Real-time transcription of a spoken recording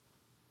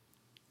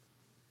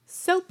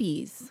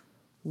Soapies.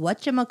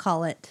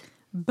 Whatchamacallit.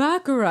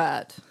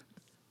 Baccarat.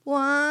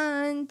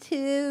 1,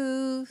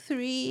 2,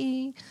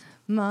 3.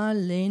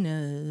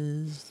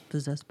 Marlena's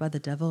possessed by the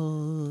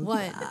devil.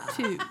 1,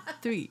 2,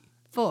 3,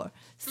 4.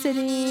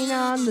 Sitting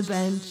on the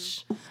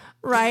bench.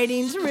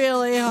 Writing's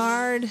really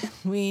hard.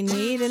 We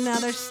need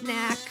another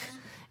snack.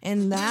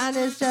 And that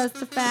is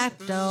just a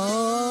fact.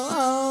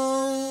 Oh.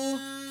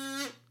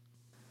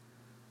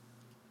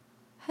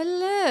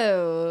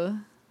 Hello.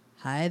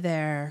 Hi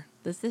there.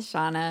 This is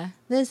Shauna.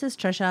 This is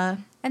Trisha,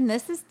 And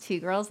this is Two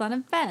Girls on a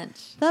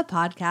Bench. the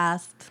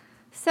podcast.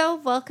 So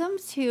welcome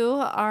to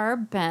our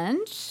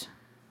bench.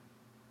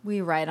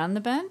 We write on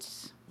the bench.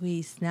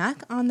 We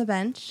snack on the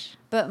bench.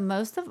 But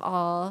most of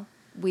all,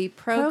 we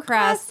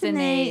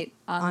procrastinate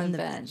on the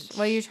bench.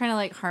 Well, you're trying to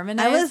like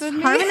harmonize I was with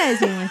me?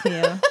 harmonizing with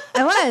you.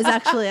 I was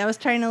actually. I was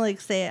trying to like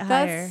say it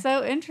higher. That's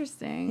so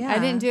interesting. Yeah. I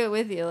didn't do it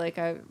with you like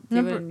I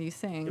do when you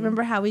sing.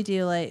 Remember how we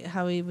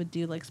would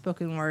do like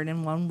spoken word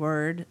and one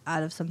word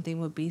out of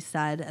something would be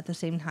said at the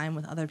same time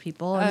with other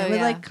people, and it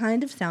would like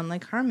kind of sound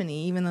like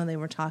harmony, even though they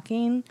were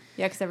talking.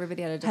 Yeah, because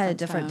everybody had a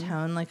different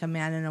tone. Like a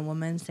man and a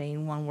woman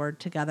saying one word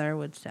together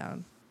would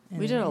sound.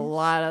 We did a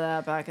lot of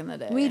that back in the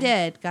day. We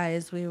did,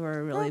 guys. We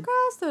were really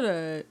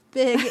procrastinate.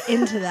 big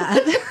into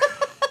that.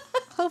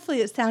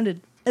 Hopefully, it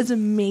sounded as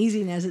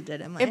amazing as it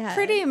did in my head. It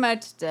pretty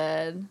much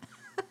did.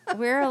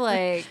 We're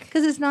like...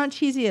 Because it's not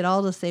cheesy at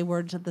all to say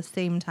words at the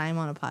same time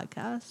on a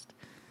podcast.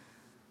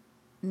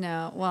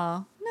 No,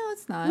 well, no,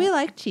 it's not. We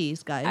like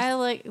cheese, guys. I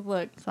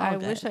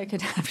wish I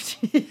could have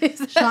cheese.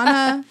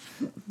 Shauna.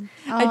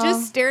 I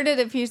just stared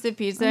at a piece of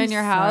pizza in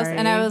your house,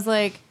 and I sorry. was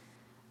like,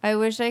 I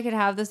wish I could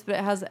have this, but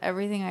it has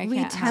everything I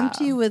can't have. We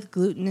tempt you with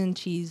gluten and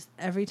cheese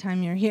every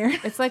time you're here.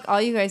 It's like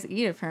all you guys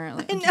eat,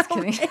 apparently. I'm just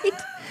kidding. Right?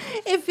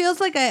 It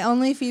feels like I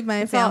only feed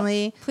my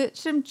family put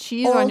some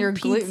cheese on your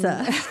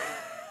pizza. gluten.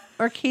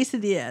 Or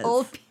quesadillas.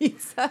 Old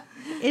pizza.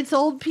 It's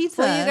old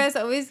pizza. Well, you guys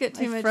always get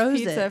too much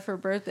pizza it for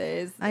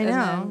birthdays. I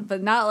know.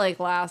 But not like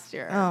last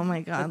year. Oh,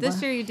 my God. But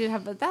this year you did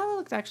have, but that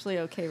looked actually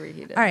okay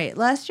reheated. All right.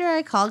 Last year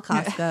I called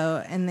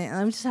Costco, and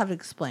let me just have to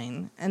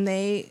explain. And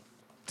they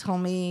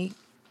told me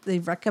they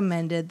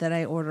recommended that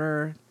I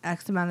order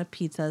X amount of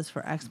pizzas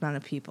for X amount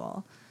of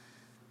people.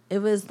 It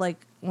was like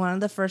one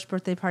of the first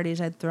birthday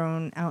parties I'd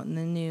thrown out in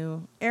the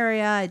new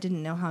area. I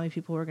didn't know how many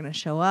people were going to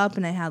show up,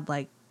 and I had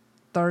like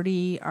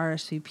 30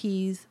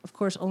 RSVPs. Of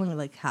course, only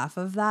like half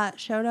of that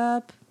showed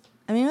up.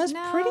 I mean, it was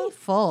pretty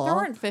full. There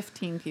weren't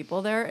 15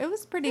 people there. It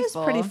was pretty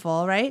full. Pretty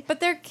full, right? But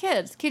they're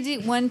kids. Kids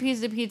eat one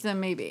piece of pizza,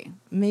 maybe.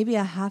 Maybe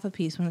a half a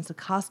piece when it's a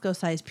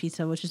Costco-sized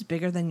pizza, which is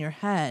bigger than your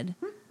head,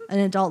 an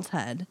adult's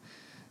head.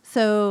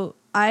 So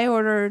I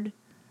ordered...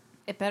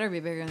 It better be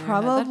bigger than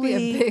probably your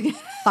head. That'd be a big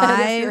 5...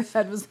 head if your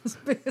head was as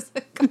big as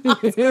a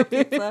Costco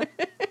pizza.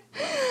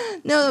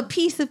 No, a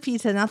piece of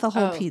pizza, not the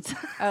whole pizza.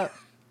 Oh.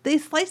 They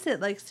sliced it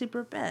like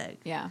super big.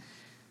 Yeah.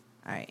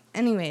 All right.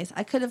 Anyways,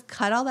 I could have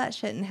cut all that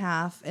shit in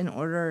half and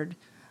ordered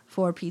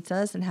 4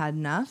 pizzas and had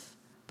enough.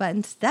 But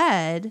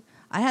instead,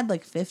 I had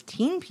like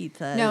 15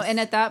 pizzas. No, and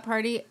at that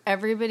party,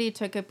 everybody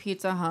took a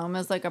pizza home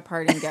as like a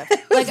parting gift.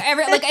 like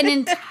an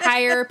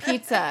entire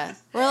pizza.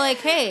 We're like,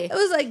 hey, it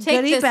was like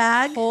take goodie this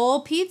bag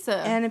whole pizza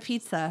and a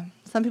pizza.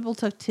 Some people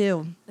took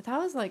 2. That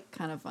was like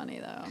kind of funny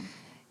though.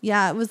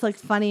 Yeah, it was like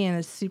funny in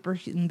a super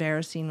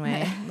embarrassing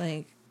way.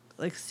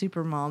 like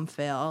super mom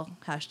fail.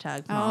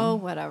 #mom. Oh,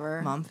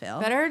 whatever. Mom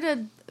fail. Better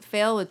to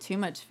fail with too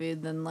much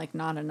food than like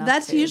not enough.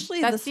 That's food.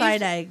 usually the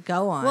side I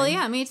go on. Well,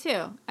 yeah, me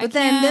too. But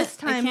then this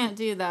time I can't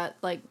do that.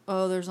 Like,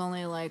 oh, there's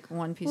only like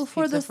one piece of pizza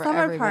for the for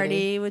summer everybody.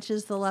 party, which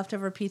is the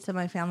leftover pizza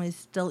my family's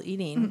still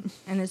eating,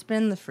 and it's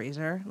been in the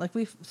freezer. Like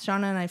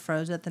Shauna and I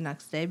froze it the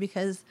next day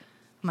because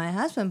my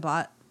husband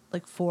bought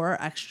like 4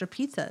 extra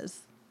pizzas.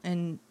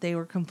 And they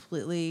were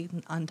completely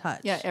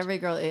untouched. Yeah, every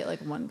girl ate like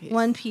one piece.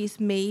 One piece,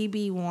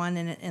 maybe one,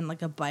 and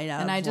like a bite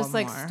out. And I just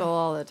like more. stole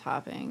all the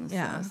toppings.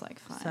 Yeah, so it was like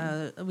fine.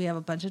 So we have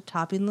a bunch of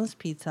toppingless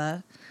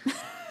pizza.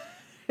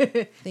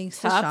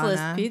 Thanks to Topless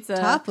Shauna. pizza.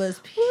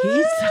 Topless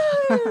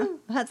pizza.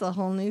 That's a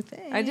whole new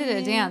thing. I did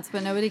a dance,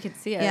 but nobody could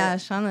see it. Yeah,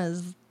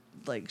 Shauna's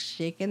like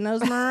shaking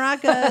those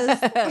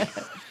maracas. I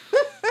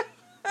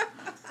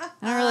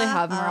don't really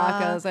have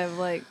maracas. I have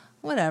like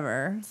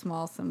whatever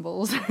small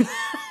cymbals.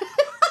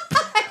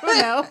 I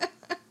don't know.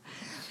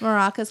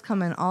 Maracas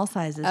come in all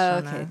sizes. Oh,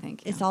 Shauna. okay,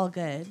 thank you. It's all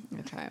good.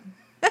 I try.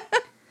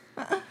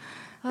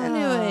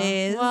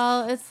 Anyways,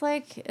 well,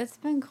 it's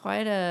been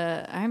quite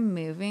a. I'm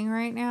moving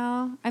right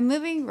now. I'm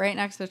moving right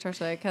next to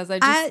Trisha because I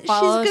just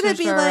follow she's gonna Trisha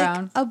be like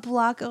around. a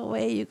block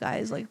away, you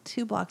guys, like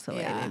 2 blocks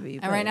away, maybe.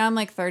 And right now I'm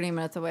like 30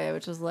 minutes away,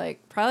 which is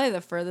like probably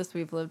the furthest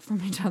we've lived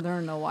from each other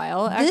in a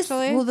while.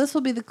 Actually, this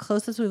will be the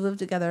closest we've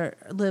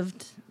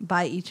lived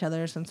by each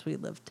other since we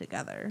lived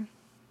together.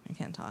 I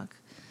can't talk.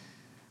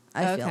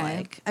 I feel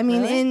like. I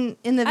mean, really?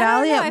 in the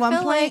valley at one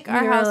point, like we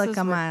our were houses like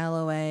a mile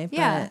away.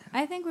 Yeah, but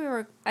I think we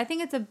were. I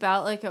think it's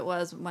about like it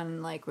was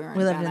when like we were.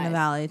 we lived Van in the Nuys.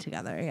 valley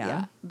together.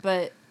 Yeah.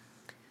 But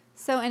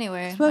so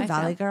anyway, We're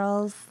valley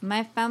girls.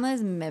 My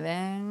family's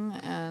moving,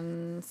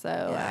 and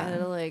so I had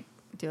to like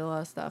do a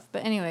lot of stuff.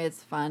 But anyway,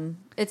 it's fun.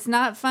 It's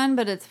not fun,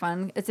 but it's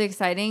fun. It's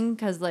exciting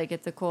because like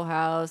it's a cool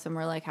house and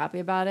we're like happy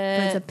about it.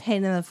 But it's a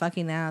pain in the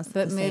fucking ass.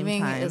 But at the same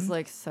moving time. is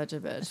like such a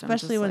bitch.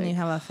 Especially when you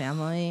have a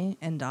family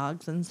and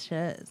dogs and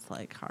shit. It's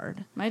like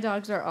hard. My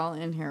dogs are all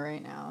in here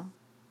right now.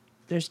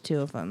 There's 2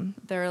 of them.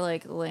 They're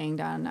like laying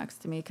down next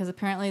to me because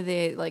apparently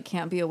they like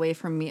can't be away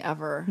from me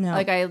ever. No.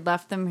 Like I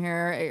left them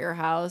here at your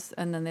house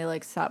and then they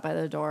like sat by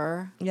the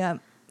door. Yeah.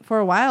 For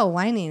a while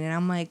whining, and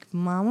I'm like,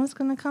 Mama's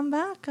gonna come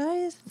back,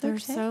 guys. It's They're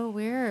okay. so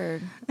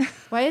weird.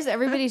 Why is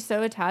everybody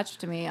so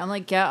attached to me? I'm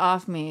like, get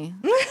off me.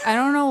 I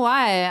don't know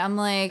why. I'm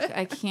like,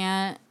 I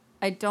can't.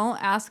 I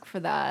don't ask for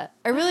that.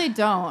 I really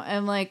don't.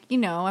 I'm like,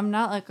 I'm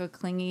not like a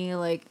clingy,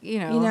 like,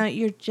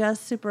 You're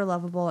just super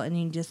lovable, and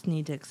you just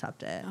need to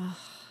accept it.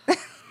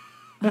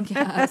 I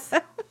guess.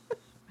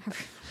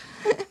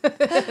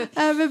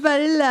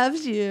 Everybody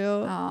loves you.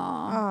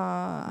 Aw,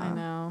 Aww. I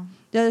know.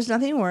 Yeah, there's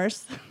nothing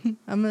worse.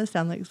 I'm going to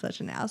sound like such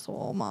an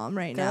asshole mom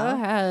right Go now.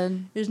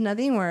 ahead. There's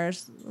nothing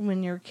worse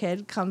when your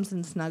kid comes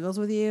and snuggles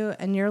with you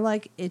and you're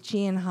like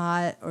itchy and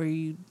hot or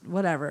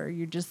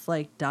you're just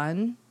like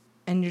done.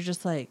 And you're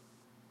just like,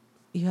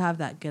 you have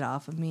that get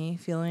off of me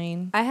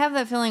feeling. I have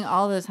that feeling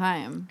all the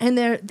time. And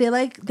they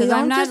don't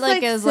I'm not, just like,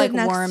 like as, sit like,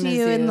 next warm to as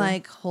you and you.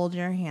 like hold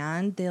your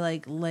hand. They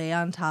like lay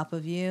on top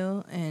of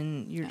you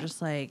and you're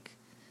just like,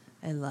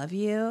 I love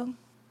you,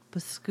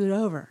 but scoot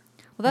over.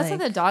 Well, that's like,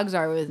 how the dogs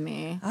are with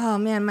me. Oh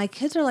man, my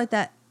kids are like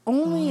that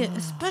only,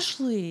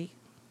 especially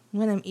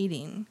when I'm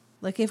eating.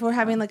 Like if we're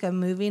having like a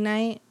movie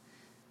night,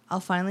 I'll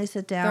finally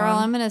sit down. Girl,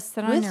 I'm going to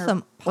sit on with your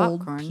some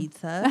popcorn. old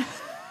pizza.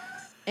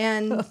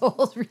 And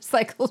Old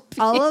recycled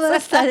pizza. all of a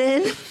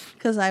sudden,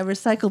 because I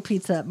recycle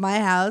pizza at my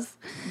house,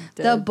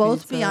 they'll Dead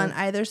both be pizza. on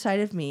either side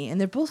of me. And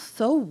they're both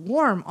so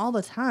warm all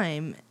the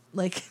time.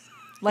 Like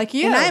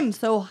you. And I'm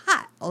so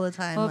hot all the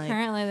time. Well, like,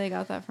 apparently they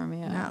got that from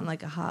you. not in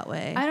like a hot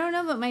way. I don't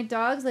know, but my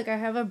dogs, like, I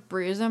have a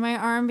bruise on my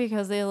arm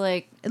because they,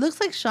 like... It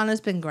looks like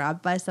Shauna's been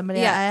grabbed by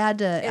somebody. Yeah. I had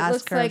to It ask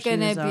looks her like if she an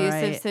was abusive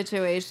all right.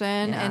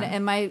 situation. Yeah.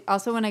 And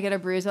also when I get a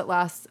bruise, it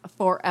lasts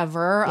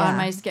forever Yeah. on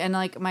my skin. And,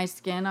 like, my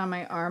skin on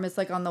my arm is,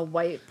 like, on the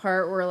white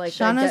part where, like,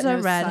 I Shauna's get no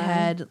a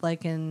redhead,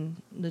 like in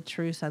the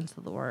true sense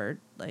of the word.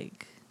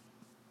 Like,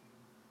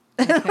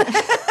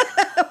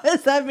 what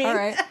does that mean? All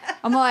right.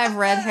 I have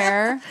red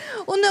hair.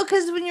 Well, no,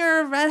 because when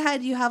you're a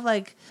redhead, you have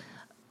like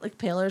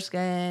paler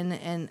skin,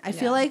 and I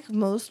feel like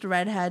most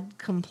redhead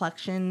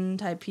complexion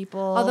type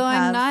people. Although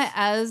I'm not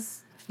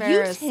as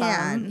fair as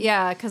tan. some.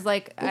 Yeah, because,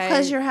 like,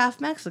 because you're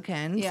half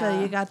Mexican, so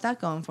Yeah. you got that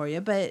going for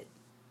you. But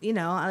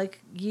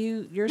like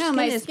your no, skin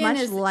my is skin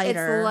much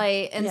lighter. It's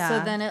light, and Yeah.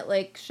 so then it,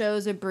 like,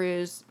 shows a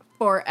bruise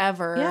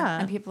forever. Yeah,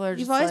 And people are just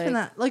You've always like, been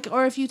that. Like,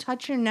 or if you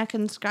touch your neck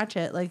and scratch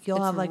it, like you'll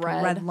It's have like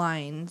red. red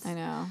lines. I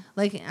know.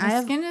 Like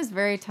My skin is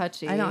very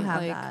touchy. I don't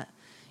have like, that.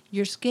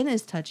 Your skin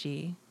is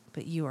touchy,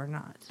 but you are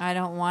not. I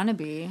don't want to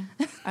be.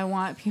 I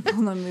want people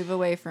to move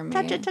away from me.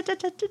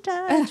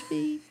 Touch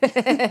me.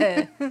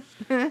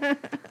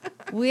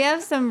 We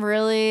have some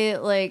really,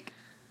 like,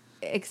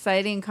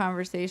 exciting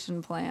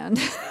conversation planned.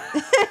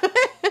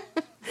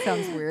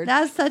 Sounds weird.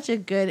 That's such a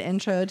good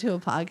intro to a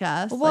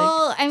podcast.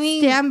 Well, Like, I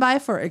mean, stand by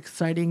for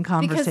exciting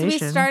conversation.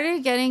 because we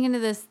started getting into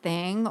this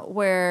thing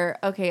where,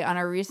 okay, on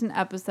a recent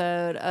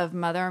episode of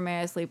Mother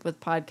May I Sleep With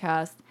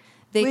podcast,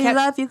 they we kept.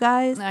 love you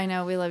guys. I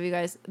know, we love you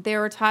guys. They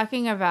were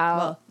talking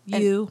about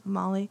You,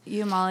 Molly,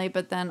 you, Molly,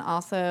 but then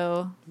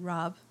also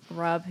Rob.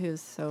 Rob,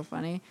 who's so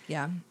funny.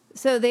 Yeah.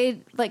 So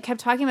they, like,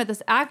 kept talking about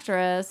this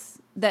actress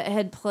that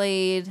had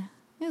played.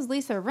 It was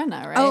Lisa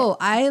Rinna, right? Oh,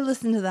 I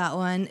listened to that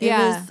one.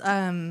 Yeah.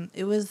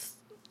 It was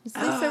It's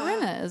Lisa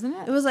Rinna, isn't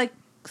it? it was like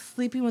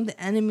Sleeping with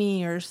the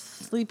Enemy or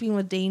Sleeping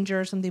with Danger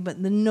or something,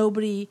 but then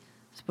nobody,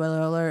 spoiler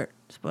alert,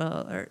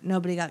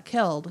 nobody got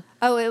killed.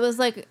 Oh, it was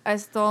like I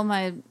stole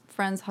my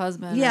friend's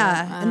husband.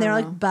 Yeah, and they're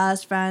don't like know.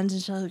 best friends,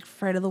 and she was like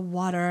afraid of the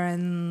water,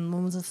 and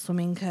one was a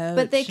swimming coach.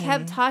 But they kept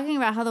and- talking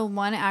about how the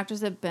one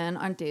actress had been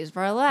on Days of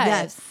Our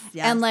Lives.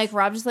 Yes. And, like,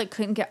 Rob just, like,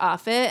 couldn't get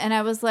off it. And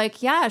I was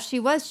like, yeah, she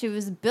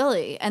was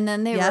Billy. And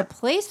then they Yep.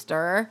 replaced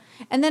her.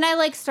 And then I,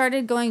 like,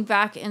 started going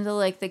back into,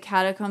 like, the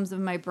catacombs of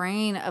my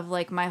brain of,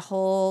 like, my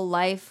whole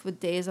life with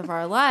Days of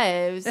Our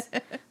Lives.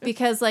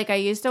 Because, like, I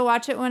used to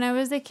watch it when I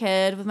was a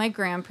kid with my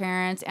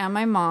grandparents and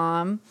my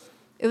mom.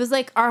 It was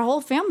like our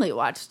whole family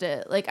watched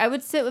it. Like, I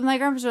would sit with my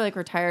grandparents, were like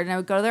retired, and I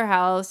would go to their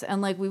house,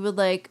 and like we would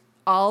like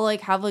all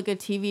like have like a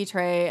TV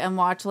tray and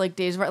watch like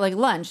Days of Our, like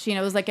lunch. You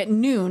know, it was like at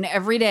noon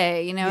every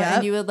day. You know, Yep.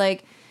 and you would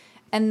like,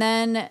 and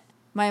then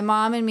my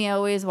mom and me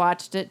always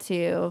watched it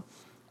too,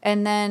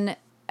 and then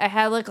I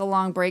had like a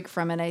long break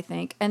from it, I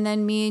think, and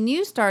then me and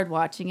you started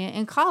watching it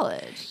in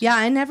college. Yeah,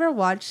 I never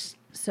watched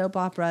soap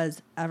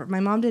operas ever. My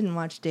mom didn't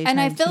watch daytime And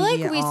I feel TV like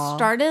at we all.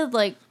 started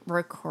like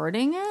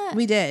recording it.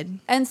 We did.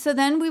 And so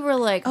then we were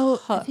like, Oh,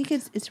 I hooked. think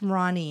it's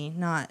Ronnie,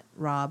 not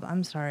Rob.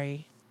 I'm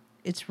sorry.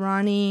 It's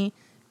Ronnie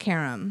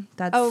Karam.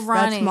 That's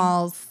Ronnie. That's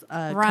Mal's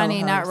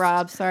Ronnie, not co-host.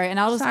 Rob. Sorry. And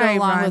I'll just Sorry, go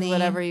along Ronnie. with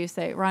whatever you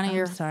say. Ronnie, I'm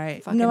you're sorry.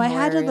 fucking No, I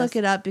had to hilarious. look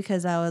it up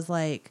because I was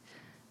like,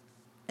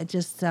 It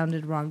just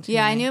sounded wrong to me.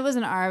 Yeah, I knew it was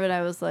an R, but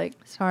I was like,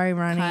 sorry,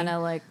 Ronnie. kind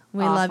of like,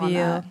 We off love on you.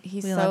 that.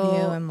 He's we so love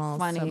you and Mal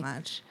funny. so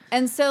much.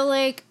 And so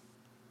like,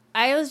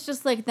 I was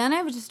just like, then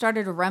I just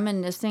started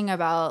reminiscing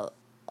about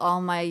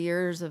all my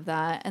years of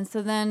that. And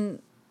so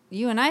then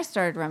you and I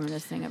started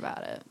reminiscing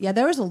about it. Yeah,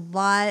 there was a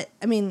lot.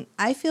 I mean,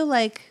 I feel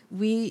like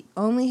we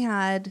only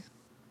had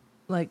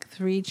like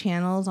 3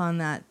 channels on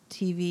that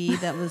TV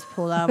that was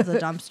pulled out of the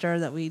dumpster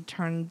that we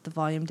turned the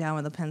volume down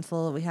with a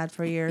pencil that we had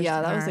for years. Yeah,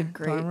 in that was our a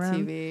great dorm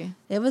room. TV.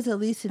 It was at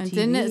least a And TV.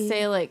 didn't it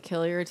say like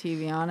kill your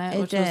TV on it? It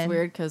Which was did.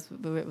 weird because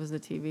it was a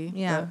TV.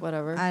 Yeah. But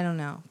whatever. I don't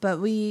know. But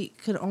we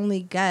could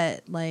only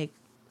get like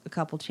a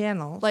couple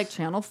channels. Like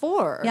Channel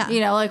 4. Yeah. You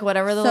know, like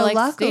whatever the so like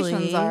luckily,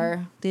 stations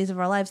are. Days of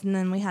Our Lives. And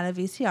then we had a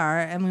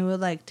VCR and we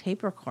would like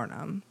tape record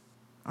them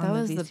on That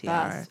the was VCR. the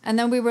best. And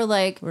then we were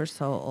like, We're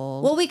so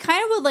old. well, we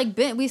kind of would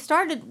like, we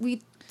started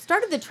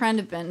the trend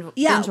of binge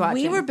watching.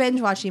 we were binge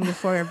watching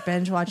before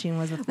binge watching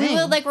was a thing. We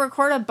would like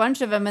record a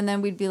bunch of them and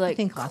then we'd be like, I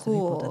think lots of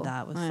cool. people did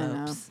that with I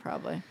know, soaps.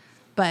 probably.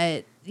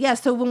 But yeah,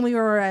 so when we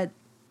were at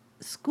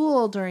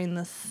school during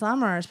the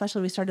summer,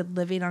 especially we started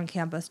living on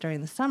campus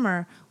during the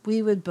summer,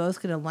 we would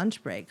both get a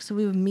lunch break. So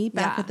we would meet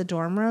back Yeah. at the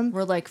dorm room.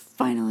 We're like,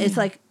 finally. It's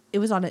like, it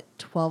was on at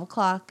 12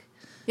 o'clock.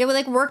 yeah, we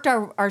like worked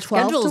our 12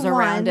 schedules to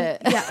around 1.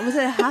 it. Yeah, was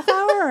it a half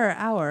hour or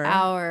hour?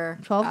 Hour.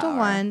 12 to Hour.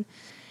 1.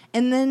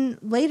 And then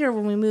later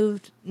when we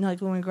moved,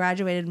 like when we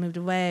graduated and moved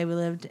away, we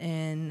lived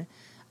in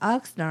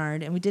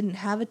Oxnard and we didn't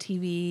have a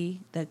TV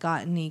that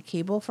got any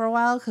cable for a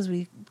while because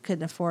we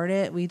couldn't afford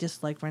it. We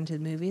just like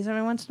rented movies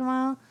every once in a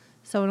while.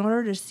 So in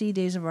order to see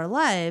Days of Our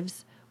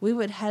Lives, we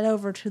would head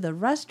over to the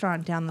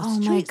restaurant down the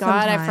street. Oh my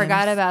God, I sometimes.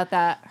 forgot about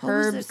that. What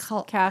was it Herb's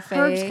called? Cafe.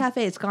 Herb's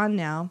Cafe. It's gone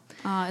now.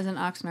 Is in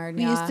Oxnard.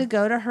 We used to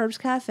go to Herb's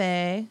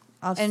Cafe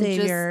off and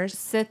Saviors.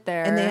 just sit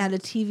there. And they had a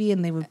TV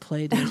and they would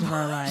play Days of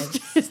Our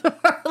Lives. Days of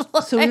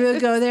Our So we would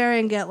Lives. go there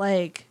and get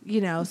like,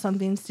 you know,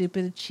 something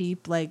stupid,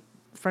 cheap, like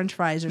French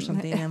fries or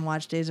something and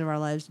watch Days of Our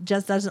Lives.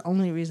 Just that's the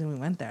only reason we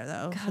went there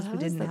though, because God, we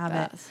that was didn't the have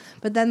it. best.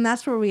 But then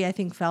that's where we, I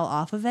think, fell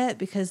off of it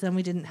because then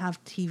we didn't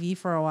have TV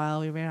for a while.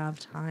 We ran out of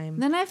time.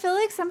 Then I feel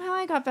like somehow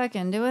I got back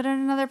into it at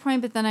another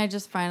point, but then I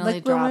just finally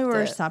Like dropped when we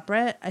were it.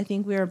 separate, I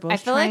think we were both I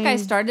feel like I trying-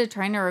 started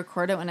trying to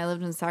record it when I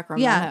lived in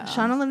Sacramento. Yeah,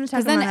 Shauna lived in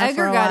Because Sacramento then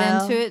Edgar for a got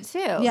while. into it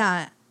too.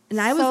 Yeah. And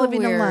I was So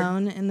living weird.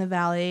 alone in the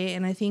valley,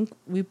 and I think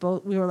we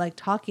were like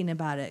talking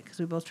about it because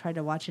we both tried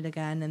to watch it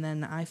again, and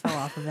then I fell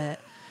off of it.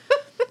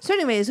 So,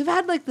 anyways, we've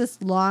had like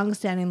this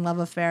long-standing love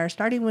affair,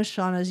 starting with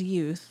Shauna's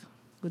youth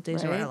with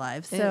Days of Right? Our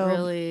Lives. It So,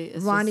 really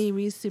is Ronnie,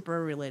 we's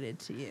super related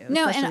to you,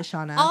 No, especially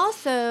and Shauna.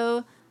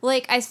 also,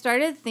 like, I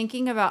started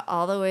thinking about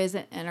all the ways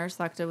it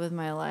intersected with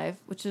my life,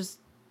 which is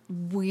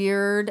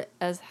weird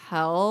as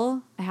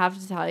hell. I have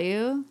to tell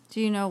you.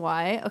 Do you know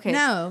why? Okay.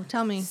 No,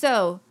 tell me.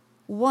 So,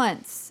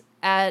 once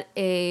at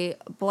a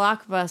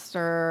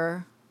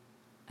Blockbuster,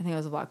 I think it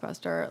was a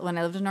Blockbuster, when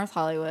I lived in North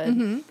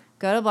Hollywood,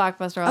 go to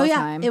Blockbuster all Oh the yeah,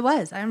 time. it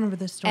was. I remember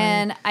this story.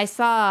 And I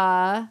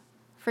saw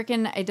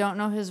freaking, I don't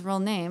know his real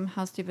name.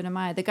 How stupid am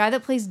I? The guy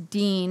that plays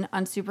Dean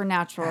on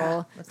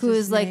Supernatural, What's who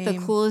his is like the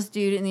name? coolest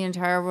dude in the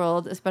entire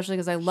world, especially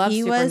because I love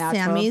he was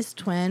Supernatural. Sammy's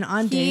twin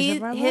on Days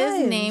of Our His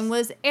Lives. name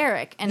was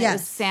Eric, and it was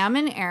Yes. Sam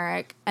and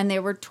Eric, and they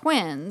were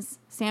twins.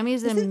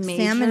 Sammy's a Isn't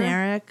major. Sam and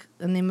Eric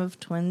the name of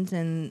twins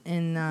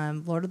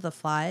in Lord of the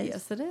Flies?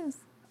 Yes, it is.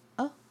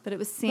 Oh, But it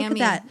was Look at Sammy.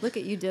 that. Look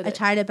at you did I it.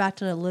 tied it back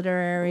to the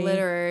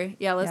literary.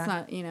 Yeah, let's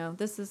Yeah. not,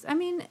 this is, I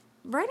mean,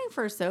 writing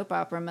for a soap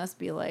opera must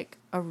be like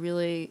a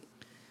really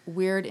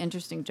weird,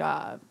 interesting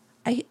job.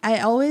 I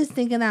always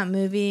think of that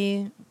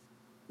movie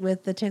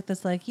with the chick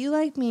that's like, you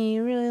like me,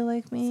 you really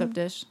like me. Soap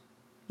dish.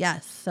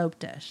 Yes, Soap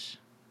Dish.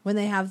 When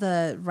they have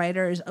the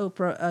writers, not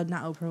Oprah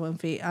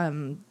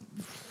Winfrey,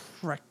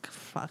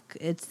 fuck.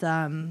 It's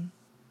the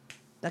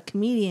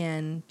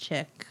comedian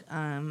chick,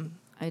 I don't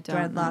know.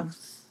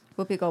 dreadlocks.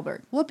 Whoopi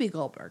Goldberg. Whoopi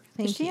Goldberg.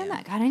 Thank Is she you. in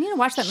that? God, I need to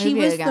watch that She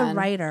movie was again. the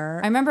writer.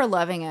 I remember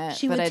loving it,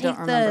 She but would I take don't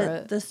remember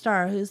it. the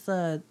star who's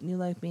the you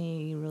like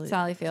me you really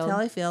Sally Field.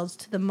 Sally Fields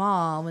to the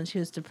mall when she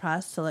was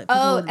depressed to let people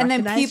Oh, would and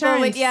then recognize people her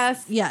would- and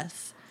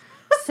yes.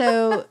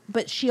 So,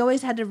 but she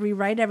always had to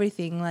rewrite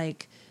everything,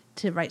 like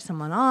to write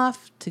someone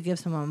off, to give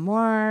someone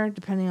more,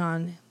 depending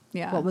on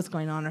Yeah. what was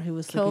going on or who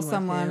was Kill sleeping with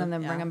someone who. and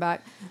then Yeah. bring him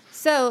back.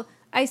 So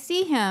I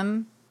see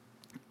him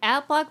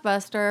at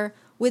Blockbuster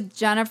with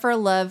Jennifer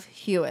Love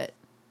Hewitt.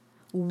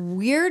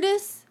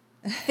 Weirdest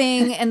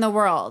thing in the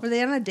world. Were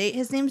they on a date?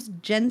 His name's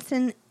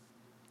Jensen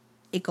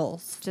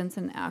Ackles.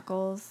 Jensen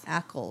Ackles.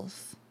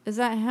 Ackles. Is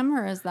that him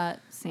or is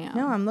that Sam?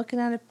 No, I'm looking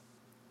at a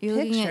You're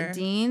looking picture. at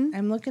Dean.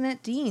 I'm looking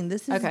at Dean.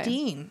 This is Okay.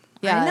 Dean.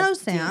 Yeah, I know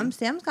Sam. Dean.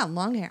 Sam's got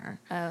long hair.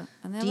 And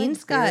they have Dean's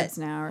like got beards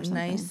now or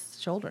something. nice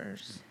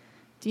shoulders.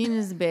 Dean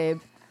is a babe.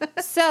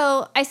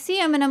 So I see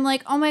him and I'm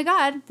like, oh my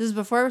God, this is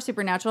before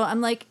Supernatural. I'm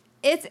like,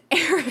 it's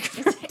Eric.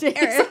 From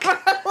Days of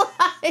Our Lives.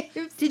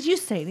 Lives. Did you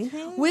say anything?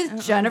 I With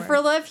don't Jennifer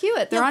remember. Love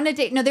Hewitt. They're on a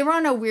date. No, they were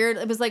on a weird,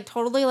 it was like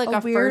totally like a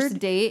weird first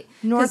date.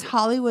 North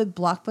Hollywood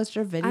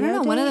Blockbuster video. I don't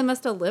know. One of date? them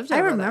must have lived I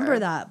over remember there.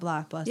 that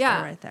Blockbuster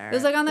Yeah. right there. It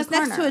was like on the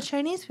next to corner. a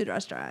Chinese food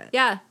restaurant.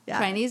 Yeah. Yeah.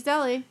 Chinese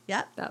deli.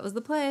 Yep. That was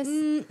the place.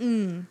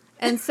 Mm-mm.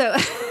 And so,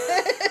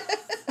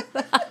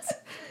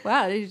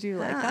 wow, did you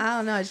like that? I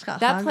don't know. I just got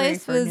That hungry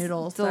place for was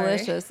noodles. Sorry.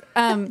 delicious.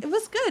 It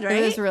was good, right?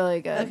 It was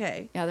really good.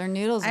 Okay. Yeah, their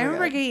noodles. I were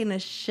remember good. getting a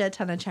shit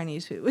ton of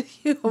Chinese food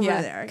with you over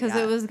there. because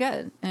it was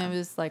good and it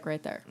was like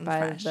right there by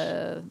fresh.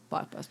 the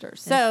Blockbuster. It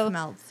So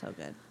smelled so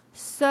good.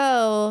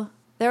 So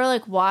they were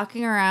like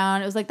walking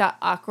around. It was like that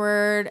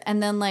awkward,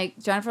 and then like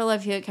Jennifer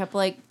Love Hewitt kept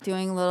like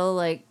doing little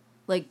like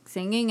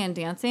singing and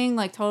dancing,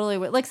 like totally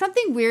like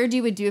something weird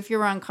you would do if you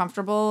were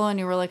uncomfortable and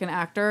you were like an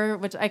actor,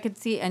 which I could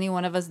see any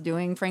one of us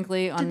doing,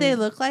 frankly. Did they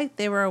look like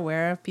they were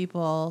aware of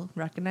people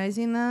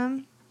recognizing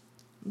them?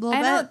 A little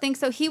I bit? don't think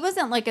so. He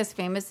wasn't like as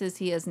famous as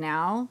he is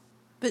now.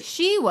 But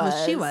She was.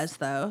 Well, she was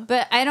though.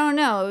 But I don't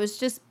know.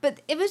 But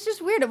it was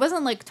just weird. It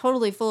wasn't like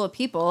totally full of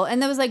people, and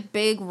there was like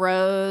big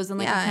rows, and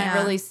like Yeah, you can't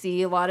yeah. really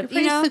see a lot of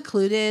Pretty you know.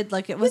 secluded.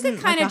 Like it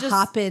wasn't like kinda a just-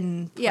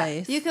 hop-in Yeah,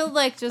 place. you could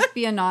like just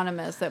be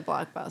anonymous at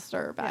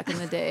Blockbuster back in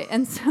the day,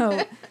 and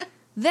so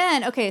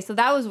then so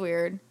that was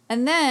weird,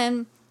 and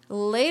then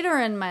later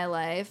in my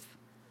life,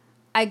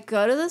 I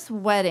go to this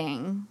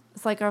wedding.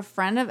 It's like a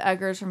friend of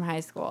Edgar's from high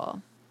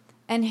school,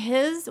 and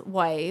his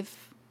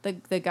wife,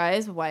 the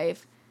guy's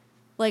wife,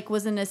 like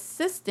was an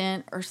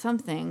assistant or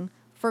something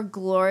for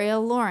Gloria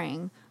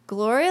Loring.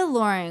 Gloria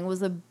Loring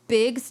was a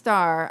big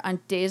star on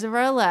Days of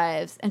Our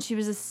Lives, and she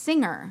was a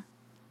singer.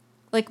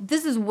 Like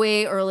this is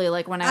way early,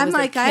 like when I was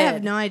a kid. I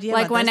have no idea.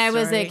 Like about when this I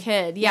was a story.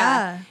 kid,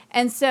 yeah.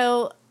 And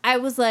so I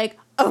was like,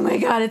 oh my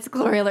God, it's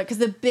Gloria Loring. Because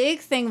the big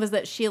thing was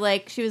that she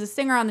was a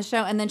singer on the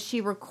show, and then she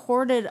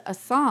recorded a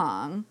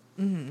song.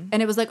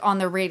 And it was like on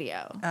the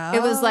radio.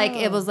 It was like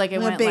it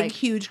went a big, like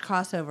huge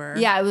crossover.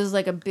 yeah, it was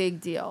like a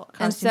big deal.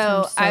 And Crossing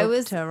so from I soap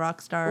was to a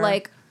rock star.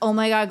 like, oh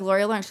my God,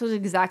 Gloria Loring. She was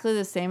exactly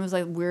the same. It was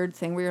like a weird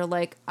thing where you're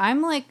like,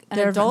 I'm like an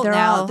adult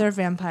now. They're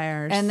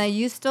vampires. And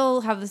you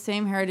still have the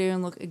same hairdo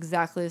and look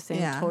exactly the same.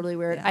 Yeah, Totally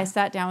weird. yeah. I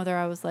sat down with her.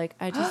 I was like,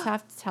 I just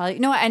have to tell you.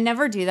 No, I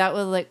never do that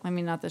with like, I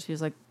mean, not that she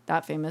was like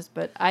that famous,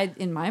 but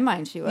in my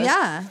mind she was.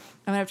 yeah.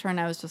 I went up to her and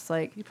I was just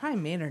like, You probably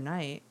made her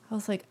night. I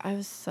was like, I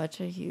was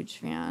such a huge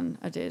fan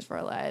of Days of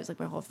Our Lives. Like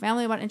my whole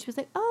family about it. And she was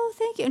like, oh,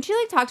 thank you. And she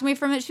like talked to me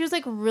from it. She was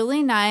like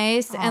really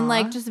nice and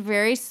like just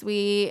very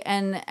sweet.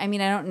 And I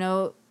mean, I don't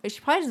know. She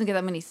probably doesn't get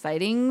that many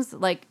sightings.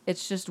 Like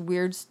it's just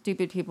weird,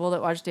 stupid people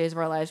that watch Days of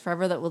Our Lives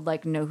forever that would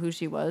like know who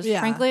she was,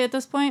 Yeah. frankly, at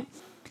this point.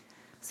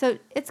 So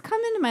it's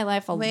come into my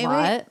life a lot.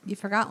 Wait. You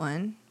forgot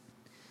one.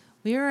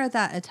 We were at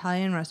that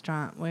Italian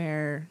restaurant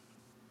where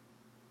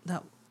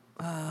that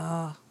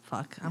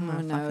fuck. I'm Oh,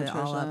 gonna no, fuck it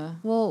all up. Trisha.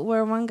 Well,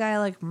 where one guy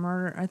like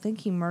I think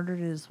he murdered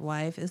his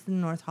wife. It's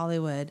in North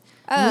Hollywood.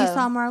 And we Oh.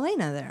 saw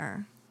Marlena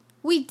there.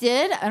 We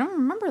did? I don't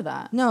remember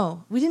that.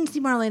 No, we didn't see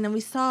Marlena.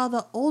 We saw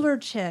the older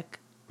chick.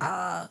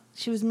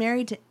 She was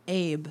married to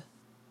Abe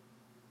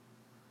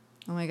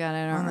Oh my God,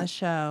 I don't on remember. the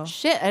show.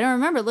 Shit, I don't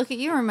remember. Look at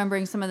you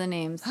remembering some of the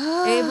names.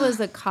 Abe was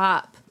a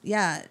cop.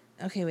 Yeah.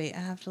 Okay, wait. I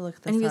have to look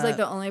this up. And he was like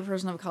the only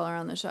person of color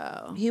on the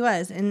show. He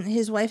was. And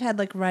his wife had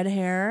like red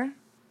hair.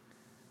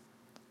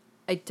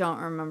 I don't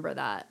remember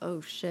that.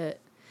 Oh shit.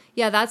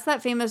 Yeah, that's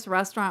that famous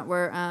restaurant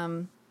where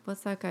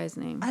what's that guy's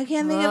name? I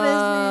can't think of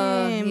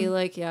his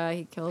name.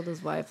 He killed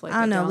his wife like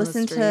I don't know. down the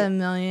Listen street. to a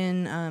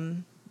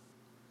million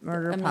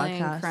murder a podcasts.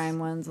 million crime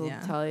ones will Yeah.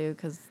 tell you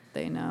because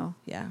they know.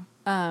 Yeah.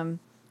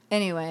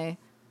 Anyway,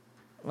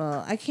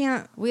 Well, I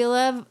can't. we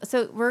love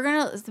so we're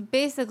gonna so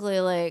basically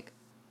like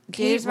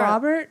Kate Days of Our-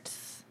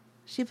 Roberts.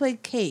 She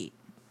played Kate.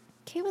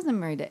 Kate wasn't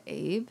married to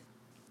Abe.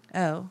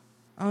 Oh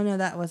no,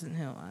 that wasn't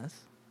who it was.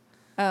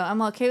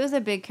 Oh, Kate was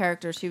a big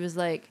character. She was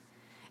like,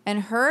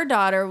 and her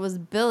daughter was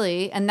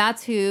Billy, and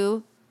that's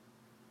who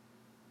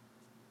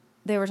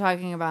they were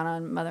talking about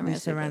on Mother Mary.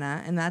 Lisa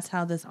Rinna, and that's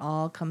how this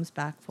all comes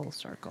back full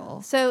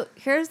circle. So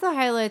here's the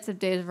highlights of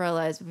Days of Our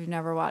Lives if you've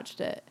never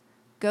watched it.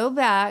 Go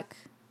back,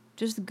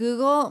 just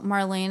Google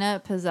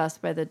Marlena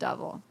possessed by the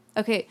devil.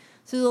 Okay,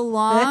 so the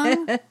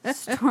long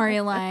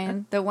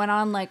storyline that went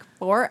on like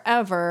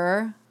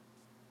forever.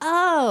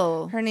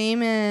 Oh. Her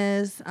name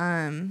is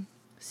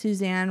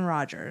Suzanne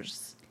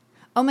Rogers.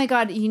 Oh my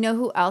God, you know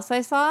who else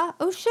I saw?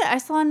 Oh shit, I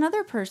saw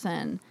another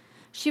person.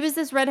 She was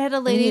this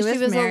redheaded lady. And he She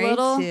was married a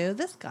little. to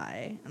this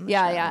guy. on the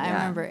Yeah, show. yeah, I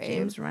remember Abe.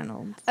 James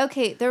Reynolds.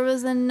 Okay, there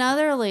was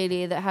another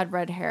lady that had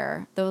red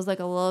hair that was like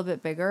a little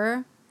bit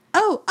bigger.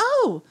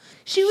 Oh,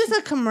 she was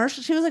a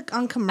commercial. She was like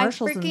on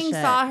commercials I and freaking shit.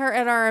 saw her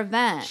at our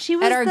event. She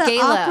was at our the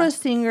gala. opera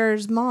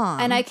singer's mom.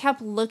 And I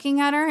kept looking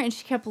at her, and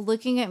she kept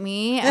looking at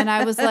me, and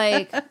I was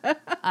like,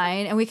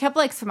 and we kept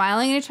like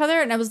smiling at each other,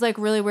 and it was like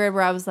really weird.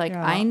 Where I was like,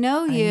 You're I all,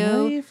 know you, I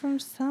know you from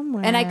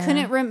somewhere. and I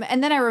couldn't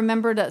and then I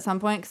remembered at some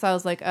point because I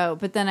was like, oh,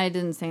 but then I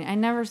didn't say. I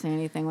never say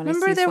anything when I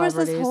Remember see there was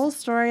this celebrities. whole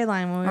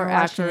storyline when we Or were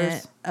watching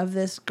actors. it of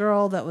this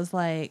girl that was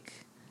like,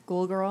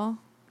 Ghoul Girl.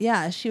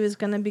 Yeah, she was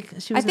gonna be.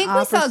 She I was. think an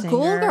we opera saw singer.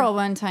 Ghoul Girl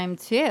one time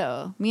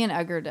too. Me and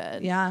Edgar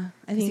did. Yeah,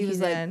 I think he was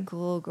did. like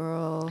Ghoul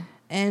Girl.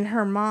 And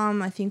her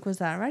mom, I think, was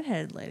that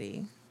redheaded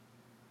lady.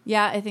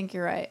 Yeah, I think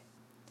you're right.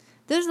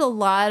 There's a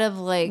lot of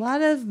A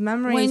lot of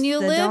memories when you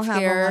that live don't have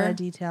here, a lot of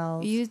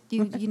details. You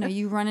know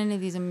you run into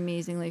these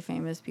amazingly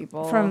famous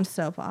people From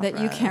soap operas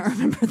that you can't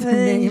remember their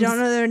names. You don't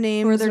know their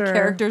names or their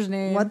character's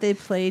name, what they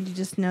played. You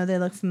just know they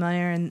look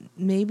familiar, and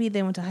maybe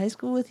they went to high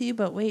school with you.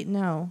 But wait,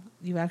 no,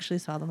 you actually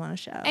saw them on a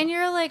show. And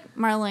you're like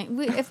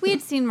Marlene. If we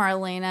had seen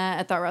Marlena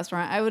at that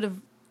restaurant, I would have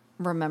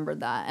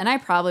remembered that, and I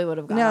probably would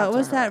have gone. No, up it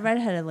was to her. that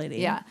redheaded lady.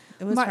 Yeah,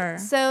 it was her.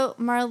 So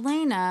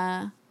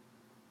Marlena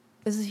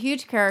is a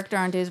huge character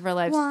on Days of Our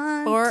Lives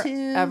 1,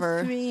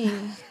 forever. 2, 3,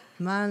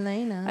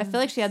 Marlena. I feel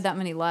like she had that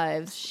many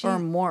lives or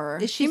more.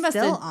 Is she must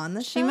still have, on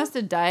the show? She must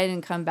have died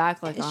and come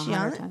back like Is she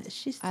 100 on it? times. Is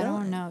she still I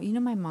don't know. You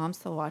know, my mom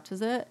still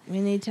watches it. We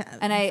need to.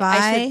 And I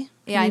should,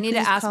 yeah, I need to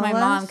ask my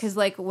mom because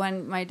like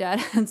when my dad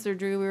had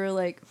surgery, we were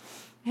like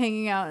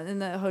hanging out in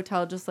the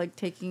hotel, just like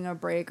taking a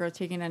break or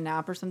taking a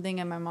nap or something,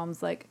 and my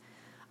mom's like,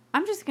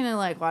 I'm just gonna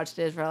like watch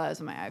Days of Our Lives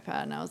on my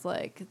iPad, and I was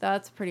like,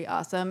 that's pretty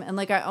awesome. And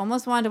like I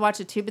almost wanted to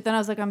watch it too, but then I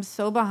was like, I'm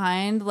so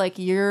behind, like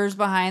years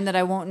behind, that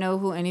I won't know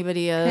who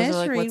anybody is. Can I or, just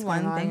like, read what's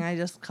one going thing on. I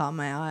just caught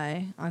my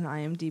eye on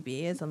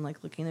IMDb as I'm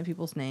like looking at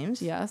people's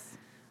names? Yes,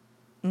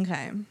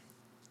 Okay.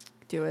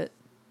 do it.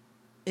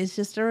 It's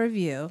just a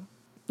review,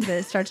 but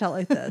it starts out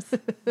like this.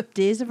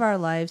 Days of Our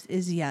Lives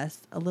is,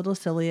 yes, a little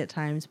silly at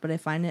times, but I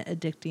find it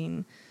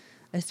addicting.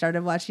 I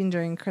started watching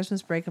during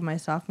Christmas break of my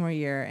sophomore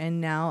year, and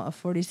now a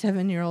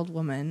 47-year-old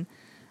woman,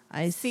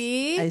 I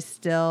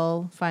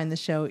still find the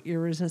show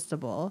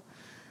irresistible.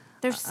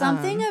 There's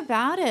something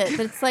about it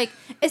that's like,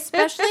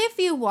 especially if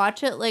you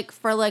watch it like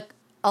for like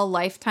a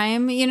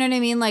lifetime, you know what I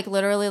mean? Like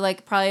literally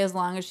like probably as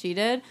long as she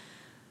did.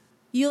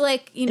 You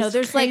like, you know, It's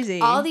there's crazy.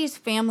 like all these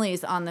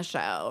families on the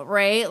show,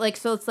 right? Like,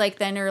 so it's like,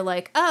 then you're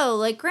like, oh,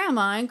 like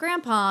grandma and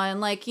grandpa, and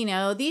like, you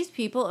know, these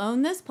people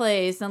own this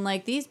place, and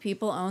like these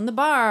people own the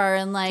bar,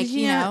 and like, Did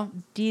you know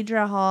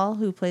Deidre Hall,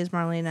 who plays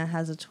Marlena,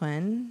 has a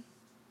twin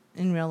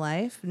in real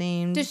life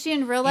named. Does she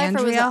in real life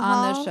or was it Andrea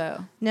on the Hall?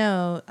 show?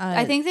 No.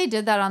 I think they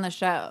did that on the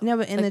show. No,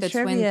 but in like the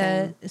twin trivia,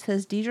 thing. it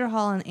says Deidre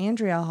Hall and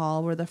Andrea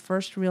Hall were the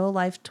first real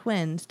life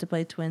twins to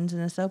play twins in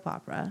a soap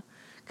opera.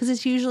 Because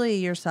it's usually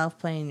yourself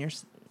playing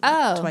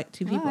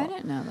two people. Oh, I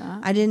didn't know that.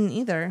 I didn't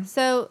either.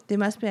 So They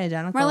must be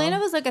identical. Marlena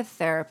was like a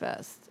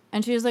therapist,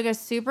 and she was like a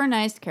super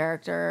nice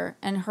character,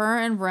 and her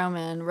and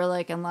Roman were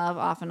like in love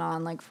off and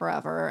on like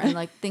forever, and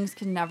like things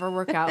could never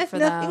work out for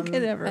Nothing them.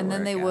 could ever and then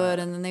work they out. would,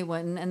 and then they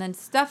wouldn't. And then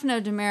Stefano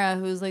Demira,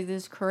 who's like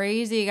this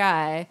crazy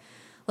guy,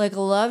 like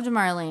loved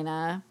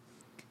Marlena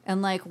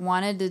and like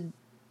wanted to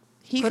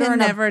He put her could in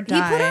never die.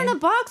 He put her in a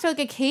box or like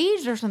a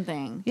cage or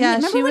something. Yeah,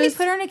 Remember she when he was-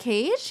 put her in a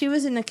cage? She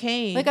was in a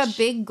cage. Like a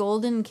big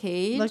golden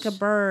cage? Like a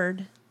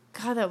bird.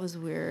 God, that was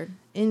weird.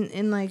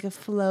 In like a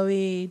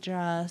flowy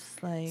dress.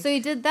 Like So he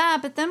did that,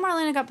 but then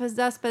Marlena got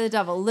possessed by the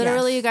devil.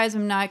 Literally, Yes. you guys,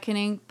 I'm not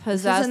kidding. this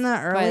Possessed was in the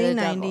by early the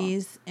devil.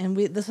 90s. And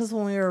this was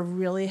when we were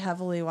really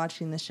heavily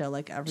watching the show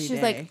like every day.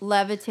 She's like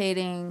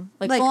levitating,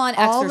 like like full on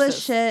all the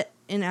Exorcist. shit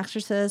in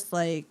Exorcist,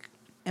 like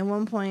at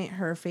one point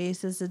her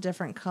face is a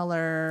different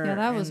color. Yeah,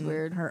 that was and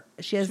weird.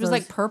 She has She was those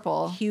like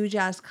purple, huge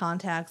ass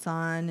contacts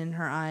on in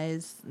her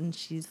eyes, and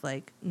she's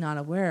like not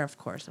aware, of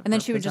course. Of and then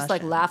her she would just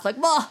like possession. laugh, like,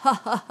 "Wah, ha,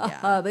 ha, ha, Yeah,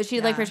 ha," but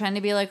she'd like yeah. pretend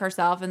to be like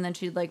herself, and then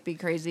she'd like be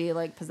crazy,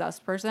 like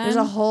possessed person. There's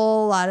a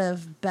whole lot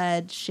of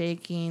bed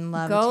shaking,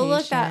 levitation. Go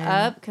look that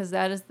up because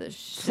that is the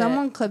shit.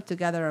 Someone clipped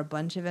together a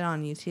bunch of it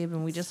on YouTube,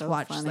 and we just So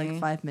watched funny. like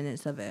 5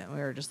 minutes of it. We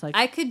were just like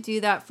I could do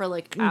that for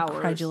like hours.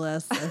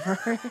 incredulous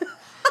over.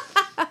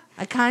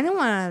 I kind of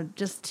want to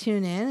just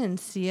tune in and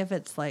see if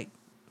it's like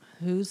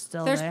who's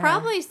still There's there.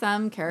 probably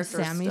some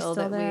characters Sammy's still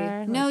still that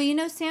there? we. No, you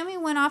know, Sammy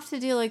went off to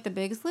do like The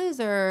Biggest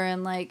Loser,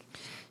 and like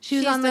she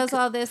was on does the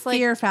all this like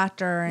Fear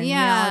Factor and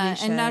yeah,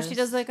 reality and now she shows.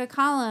 does like a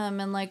column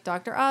in like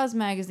Dr. Oz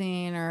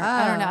magazine, or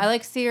I don't know. Oh. I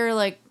like see her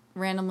like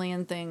randomly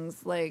in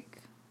things like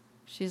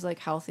she's like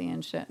healthy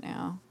and shit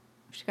now.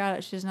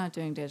 She's not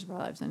doing Days of Our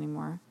Lives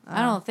anymore.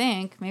 I don't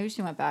think. Maybe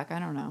she went back. I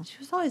don't know. She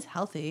was always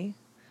healthy.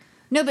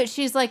 No, but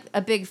she's like a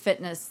big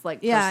fitness like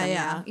Yeah, person yeah,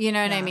 now. You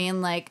know what I yeah.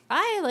 mean? Like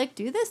I like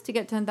do this to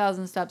get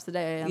 10,000 steps a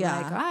day, and Yeah.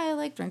 like I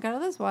like drink out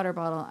of this water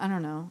bottle. I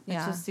don't know. It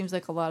Yeah. just seems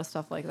like a lot of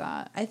stuff like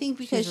that. I think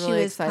because She's she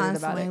really was excited about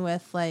constantly it.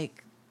 with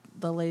like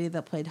the lady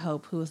that played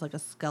Hope, who was like a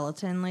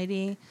skeleton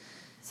lady.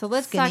 So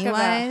let's talk about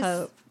Skinny-wise,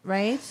 Hope.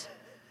 right?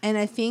 And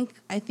I think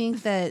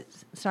that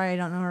sorry, I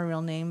don't know her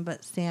real name,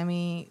 but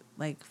Sammy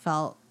like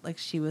felt like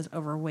she was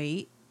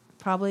overweight,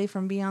 probably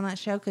from being on that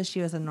show because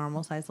she was a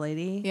normal sized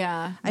lady.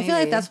 Yeah, I feel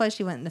like maybe. that's why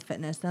she went into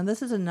fitness. Now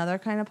this is another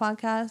kind of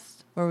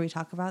podcast where we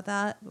talk about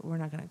that, but we're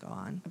not going to go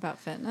on. About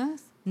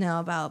fitness. No,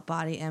 about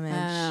body image.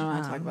 I don't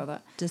want to talk about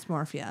that.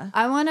 Dysmorphia.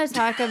 I want to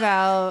talk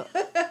about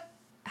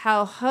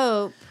how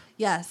Hope.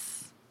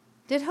 Yes.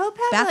 Did Hope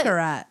have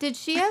Baccarat. Did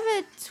she have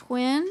a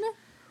twin,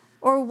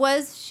 or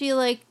was she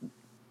like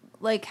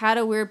had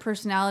a weird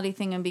personality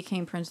thing and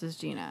became Princess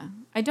Gina?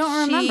 I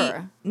don't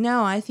remember.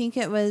 No, I think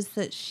it was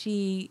that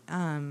she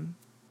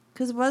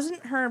Because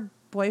wasn't her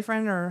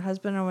boyfriend or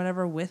husband or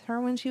whatever with her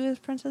when she was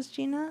Princess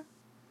Gina?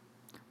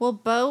 Well,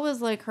 Bo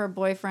was like her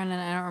boyfriend, and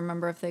I don't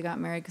remember if they got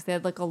married because they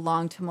had like a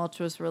long,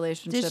 tumultuous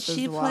relationship Did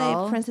she as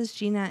well. play Princess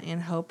Gina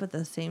and Hope at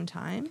the same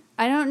time?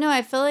 I don't know.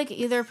 I feel like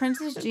either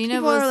Princess Gina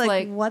People was are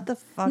like, what the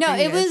fuck? no, are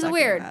you it guys was talking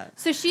weird. about?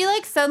 So she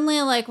like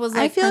suddenly like was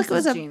like I feel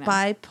Princess like it was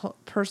Gina. a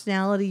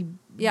personality,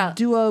 Yeah,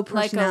 duo like a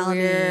personality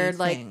weird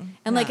like, thing.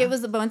 and like Yeah. it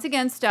was once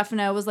again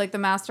Stefano was like the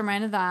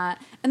mastermind of that,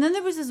 and then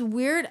there was this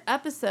weird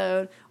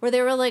episode where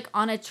they were like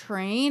on a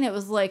train. It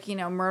was like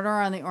Murder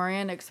on the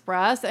Orient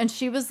Express, and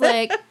she was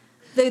like.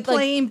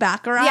 Playing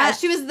Baccarat. Yeah,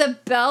 she was the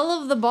belle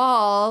of the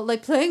ball,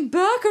 like playing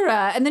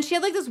Baccarat. And then she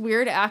had like this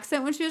weird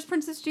accent when she was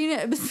Princess Gina.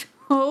 It was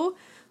so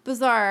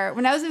bizarre.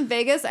 When I was in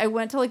Vegas, I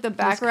went to like the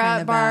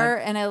Baccarat bar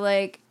and I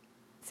like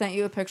sent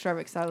you a picture of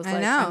it because I was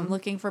like, I'm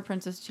looking for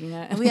Princess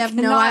Gina. And we have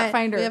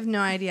find her. We have no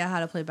idea how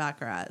to play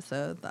Baccarat,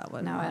 so that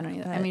would No, I don't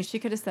either. I mean, she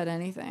could have said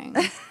anything.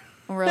 And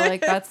we're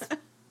like, that's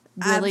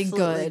really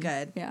absolutely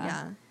good.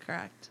 Yeah,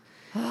 correct.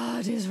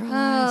 Oh, Days of Our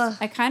Lives.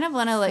 I kind of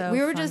want to like. So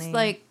we were just funny.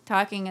 like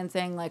talking and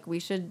saying like we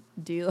should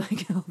do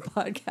like a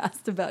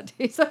podcast about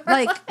Days of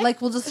Our Lives.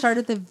 Like we'll just start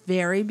at the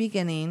very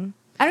beginning.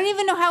 I don't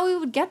even know how we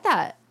would get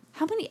that.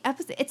 How many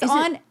episodes? It's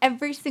on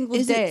every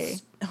single day.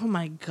 Oh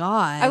my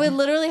god! I would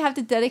literally have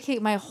to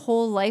dedicate my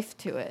whole life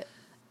to it.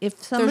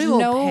 If somebody There's will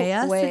no pay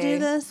us way. to do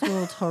this,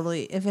 we'll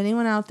totally. If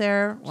anyone out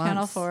there Channel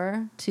wants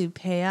 4, to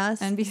pay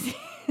us NBC.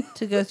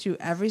 to go through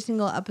every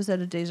single episode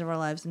of Days of Our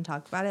Lives and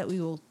talk about it,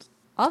 we will.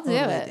 I'll do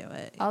totally it. do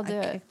it. I'll do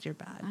I it. kicked your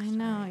bag. I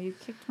know you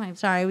kicked my.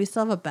 Sorry, we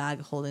still have a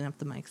bag holding up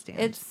the mic stand.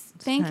 Thank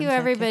you Sometimes I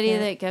everybody kick it.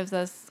 that gives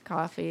us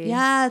coffee.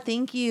 Yeah,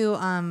 thank you.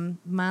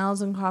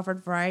 Miles and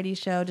Crawford Variety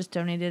Show just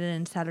donated it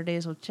in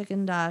Saturdays with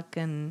Chicken Duck,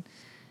 and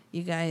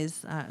you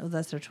guys,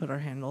 that's their Twitter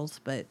handles,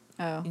 but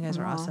you guys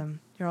are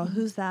awesome. You're all,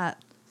 who's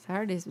that?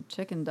 Saturdays with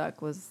Chicken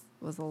Duck was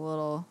a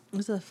little. It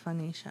was a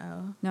funny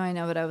show. No, I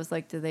know, but I was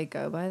like, do they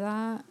go by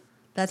that?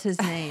 That's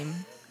his name.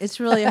 It's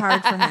really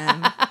hard for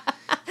him.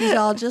 He's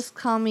all, just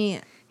call me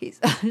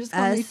Just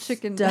call me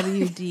Chicken Duck.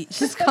 SWD.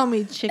 Just call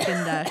me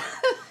Chicken Duck.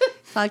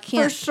 So I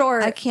can't, For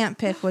short. I can't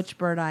pick which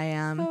bird I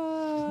am.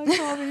 Oh,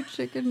 call me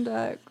Chicken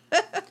Duck.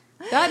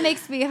 That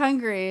makes me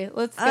hungry.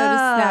 Let's go to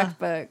Snack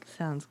Book.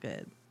 Sounds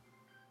good.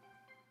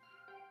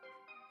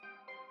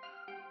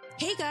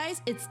 Hey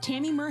guys, it's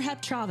Tammy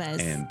Merhep Chavez.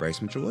 And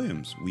Bryce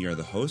Mitchell-Williams. We are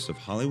the hosts of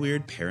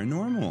Hollyweird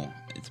Paranormal.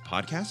 It's a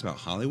podcast about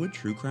Hollywood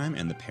true crime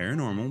and the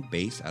paranormal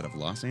based out of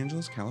Los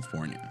Angeles,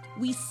 California.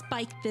 We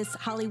spike this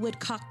Hollywood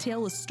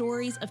cocktail with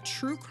stories of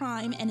true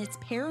crime and its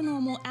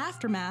paranormal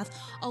aftermath,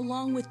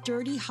 along with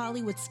dirty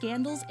Hollywood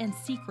scandals and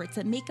secrets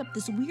that make up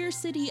this weird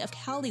city of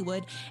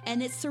Hollywood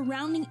and its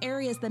surrounding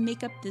areas that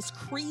make up this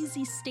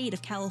crazy state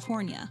of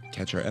California.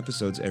 Catch our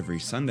episodes every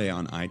Sunday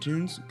on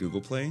iTunes,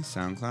 Google Play,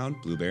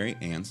 SoundCloud, Blueberry,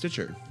 and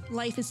Stitcher.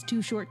 Life is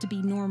too short to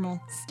be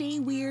normal. Stay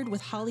weird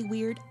with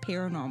Hollyweird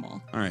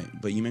Paranormal. All right,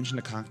 but you mentioned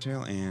a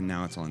cocktail, and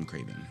now it's all I'm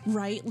craving.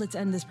 Right, let's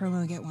end this promo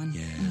and get one.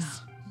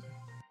 Yes.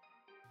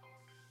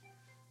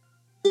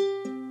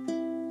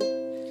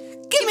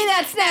 Give me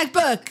that snack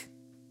book!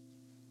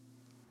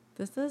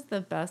 This is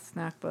the best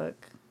snack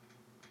book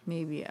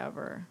maybe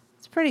ever.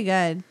 It's pretty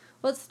good.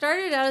 Well, it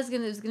started out it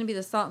was gonna be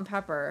the salt and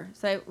pepper.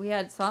 So we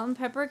had salt and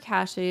pepper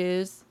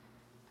cashews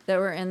that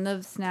were in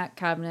the snack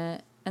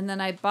cabinet, and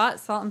then I bought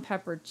salt and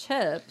pepper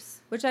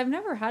chips, which I've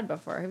never had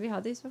before. Have you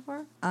had these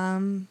before?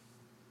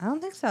 I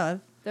don't think so.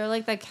 They're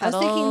like the I was kettle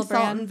thinking brand.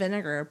 salt and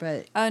vinegar,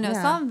 but Oh no,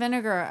 yeah. salt and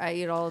vinegar I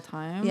eat all the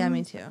time. Yeah,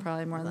 me too.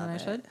 Probably more than Love I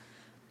it. should.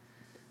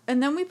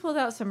 And then we pulled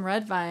out some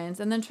red vines,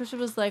 and then Trisha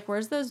was like,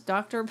 "Where's those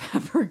Dr.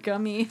 Pepper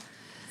gummy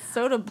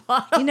soda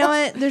bottles?" You know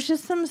what? There's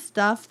just some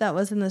stuff that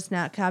was in the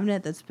snack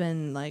cabinet that's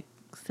been like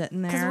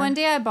sitting there. Because one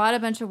day I bought a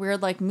bunch of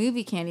weird like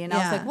movie candy, and I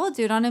was Yeah. like, "We'll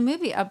do it on a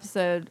movie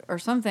episode or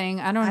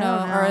something." I don't know,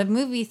 or a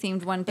movie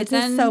themed one. But It's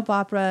then, a soap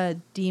opera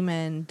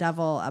demon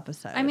devil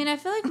episode. I mean, I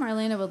feel like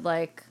Marlena would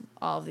like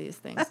all of these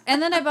things. And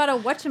then I bought a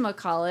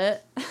whatchamacallit.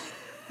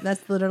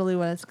 that's literally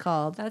what it's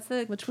called. That's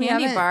a Which we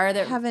candy bar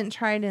that haven't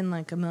tried in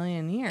like a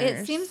million years.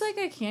 it seems like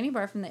a candy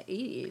bar from the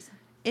 80s.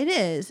 it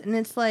is, and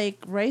it's like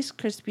Rice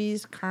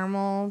Krispies,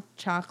 caramel,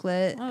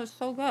 chocolate. Oh, it's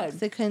so good.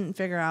 They couldn't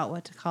figure out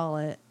what to call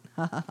it.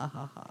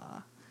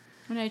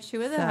 When I chew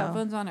with the So.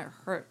 headphones on, it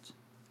hurts.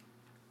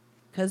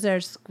 Because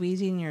they're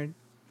squeezing your My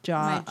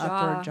jaw.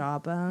 upper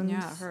jawbones.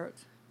 Yeah, it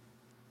hurts.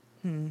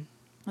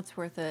 It's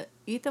worth it.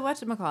 Eat the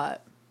whatchamacallit.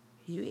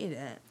 You eat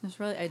it. It's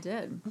really, I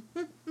did.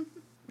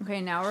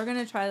 Okay, now we're going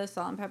to try the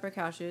salt and pepper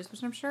cashews,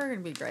 which I'm sure are going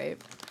to be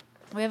great.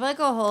 We have like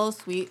a whole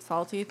sweet,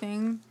 salty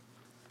thing,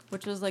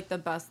 which is like the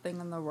best thing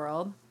in the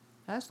world.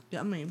 That's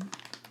yummy.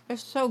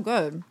 It's so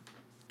good.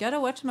 Get a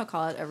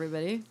whatchamacallit,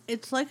 everybody.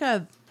 It's like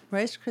a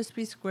Rice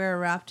Krispie square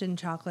wrapped in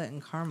chocolate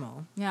and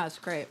caramel. Yeah, it's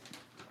great.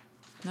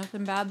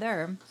 Nothing bad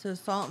there. So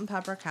salt and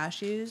pepper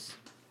cashews.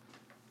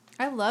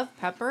 I love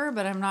pepper,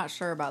 but I'm not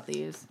sure about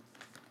these.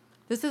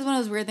 This is one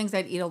of those weird things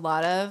I'd eat a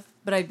lot of,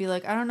 but I'd be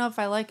like, I don't know if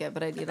I like it,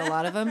 but I'd eat a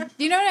lot of them.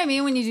 Do you know what I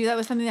mean when you do that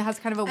with something that has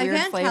kind of a weird I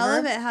can't flavor? tell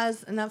if it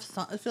has enough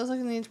salt. It feels like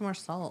it needs more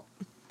salt.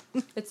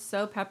 It's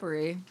so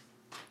peppery.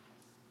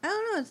 I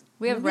don't know.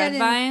 We have maybe red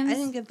vines. I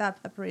didn't get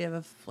that peppery of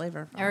a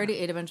flavor from I already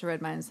ate a bunch of red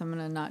vines, so I'm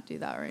going to not do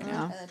that right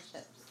now. the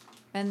chips.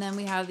 And then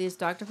we have these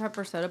Dr.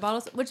 Pepper soda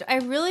bottles, which I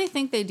really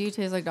think they do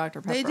taste like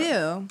Dr. Pepper. They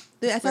do.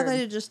 I thought weird.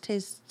 they just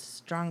taste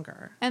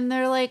stronger. And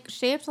they're like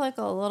shaped like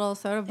a little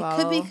soda bottle.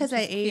 It could be because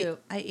which I is cute.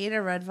 ate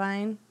a red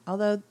vine.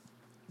 Although,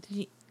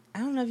 I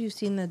don't know if you've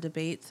seen the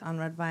debates on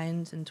red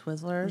vines and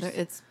Twizzlers.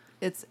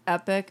 It's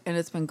epic, and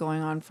it's been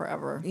going on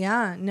forever.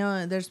 Yeah,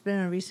 no, there's been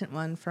a recent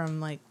one from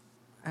like,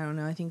 I don't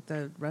know, I think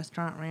the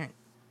Restaurant Rant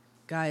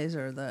guys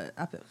or the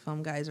Epic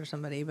Film guys or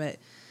somebody, but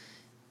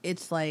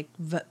it's like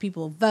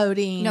people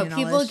voting. No, and all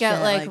people this get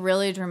shit, like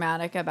really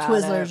dramatic about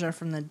Twizzlers it. are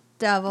from the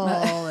devil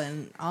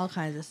and all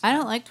kinds of stuff. I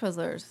don't like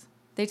Twizzlers.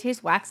 They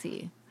taste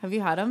waxy. Have you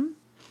had them?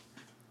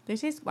 They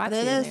taste Are waxy.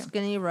 they to the me.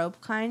 skinny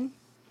rope kind?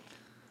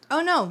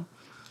 Oh no,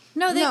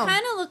 No, they No.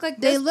 kind of look like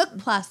they this. look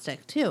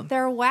plastic too.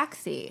 They're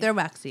waxy. They're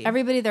waxy.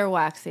 Everybody, they're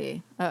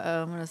waxy.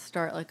 I'm gonna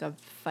start like a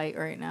fight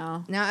right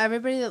now. Now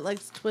everybody that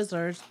likes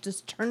Twizzlers,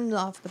 just turn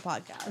off the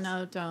podcast.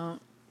 No,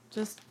 don't.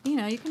 Just we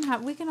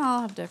can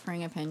all have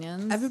differing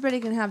opinions.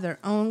 Everybody can have their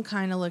own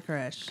kind of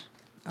licorice.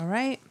 All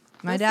right.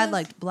 My This dad is-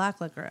 liked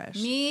black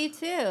licorice. Me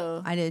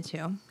too. I did too.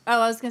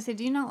 Oh, I was gonna say,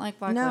 do you not like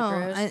black No,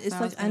 licorice? it's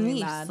I was like gonna be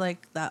anise, mad.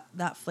 like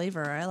that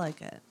flavor. I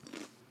like it.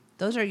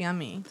 Those are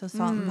yummy. The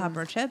salt and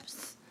pepper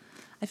chips.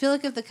 I feel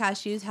like if the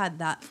cashews had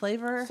that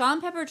flavor, salt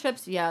and pepper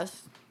chips.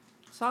 Yes,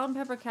 salt and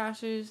pepper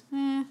cashews.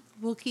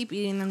 we'll keep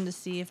eating them to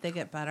see if they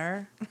get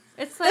better.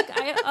 It's like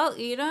I'll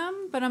eat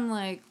them, but I'm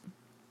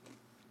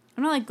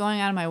not like going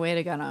out of my way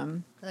to get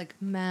them. Like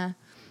meh.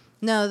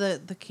 No,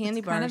 the candy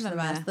It's kind bars of are a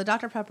the best. meh. The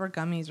Dr Pepper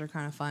gummies are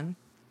kind of fun.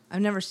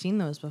 I've never seen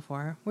those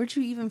before. Where'd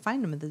you even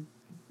find them at the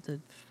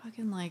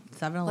Fucking like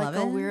 7-Eleven? like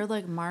a weird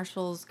like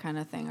Marshalls kind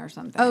of thing or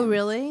something. Oh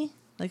really?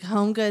 Like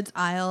Home Goods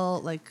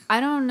aisle, like I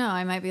don't know.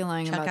 I might be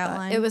lying about Checkout that.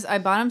 line? I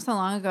bought them so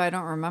long ago. I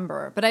don't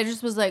remember. But I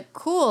just was like,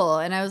 cool.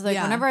 And I was like,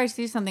 Yeah. whenever I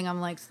see something,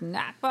 I'm like,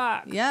 snack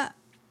box. yeah.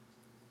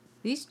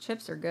 These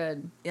chips are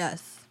good.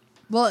 Yes.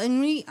 Well, and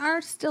we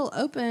are still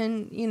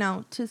open,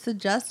 to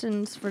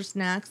suggestions for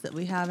snacks that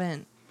we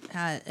haven't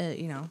had,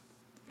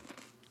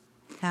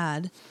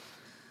 had.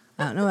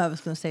 I don't know what I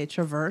was going to say,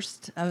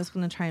 traversed. I was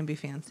going to try and be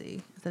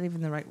fancy. Is that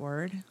even the right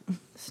word?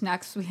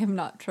 Snacks we have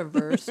not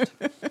traversed.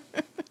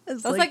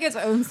 It's That's like its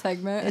own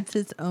segment. it's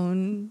its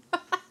own.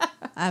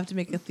 I have to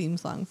make a theme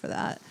song for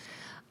that.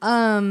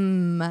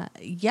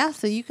 Yeah,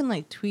 so you can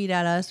like tweet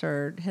at us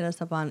or hit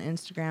us up on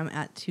Instagram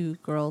at 2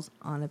 Girls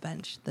on a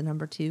Bench, the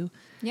number 2.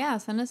 Yeah,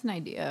 send us an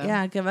idea.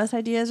 Yeah, give us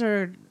ideas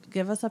or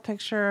give us a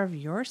picture of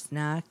your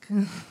snack.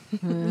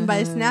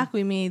 By snack,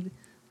 we mean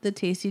the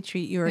tasty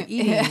treat you are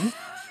eating.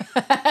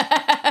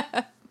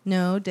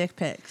 No dick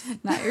pics.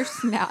 Not your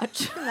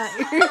snatch.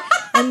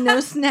 And no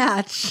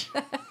snatch.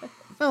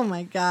 Oh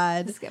my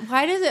God.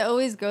 Why does it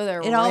always go there?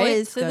 It right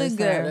always to goes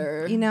the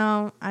there.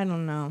 gutter. I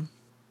don't know.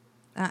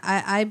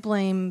 I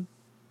blame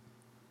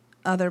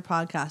other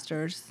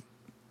podcasters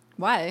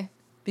Why?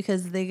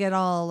 because they get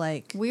all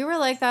like, We were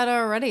like that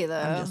already, though.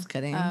 I'm just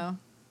kidding. Oh.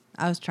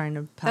 I was trying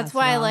to pass That's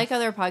why it I off. like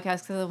other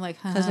podcasts because I'm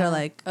like, Because they're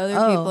like, other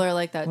oh, people are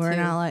like that we're too.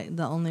 not like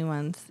the only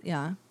ones.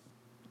 Yeah.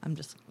 I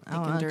Making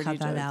want to dirty cut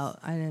that jokes. out.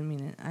 I didn't mean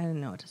it. I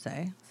didn't know what to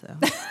say.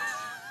 So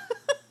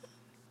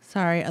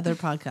sorry, other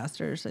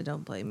podcasters. I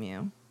don't blame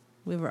you.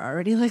 We were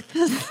already like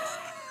this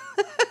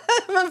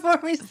before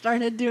we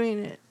started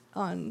doing it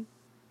on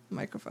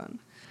microphone.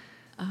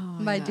 Oh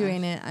my By gosh.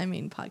 doing it, I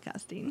mean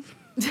podcasting.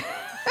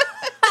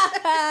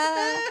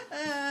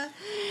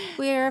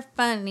 We're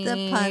funny.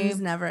 The puns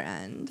never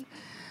end.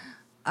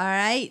 All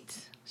right.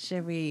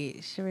 Should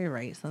we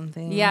write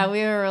something? Yeah,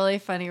 we were really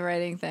funny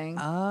writing things.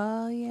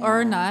 Oh yeah.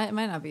 Or not. It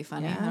might not be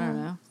funny. I Yeah. don't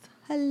know.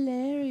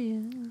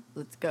 Hilarious.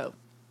 Let's go.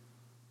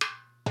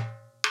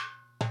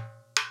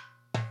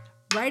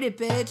 Write it,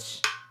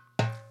 bitch.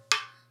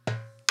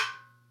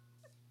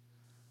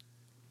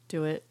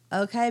 Do it.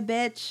 Okay,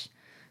 bitch.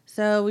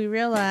 So we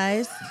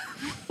realized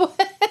what?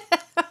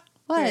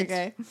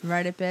 Okay.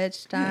 Write it,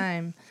 bitch.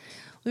 Time.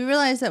 We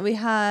realized that we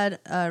had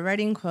a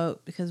writing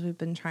quote because we've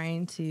been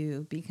trying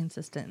to be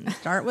consistent and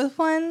start with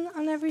one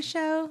on every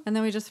show. And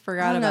then we just I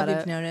forgot don't know about if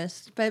you've it.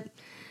 noticed, but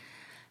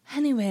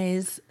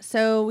anyways,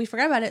 so we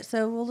forgot about it,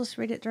 so we'll just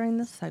read it during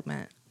this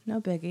segment. No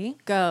biggie.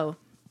 Go.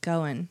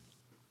 Going.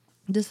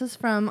 This is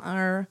from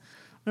one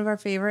of our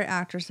favorite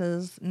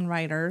actresses and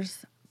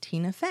writers,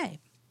 Tina Fey.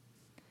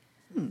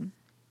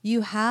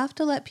 You have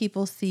to let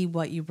people see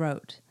what you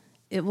wrote.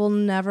 It will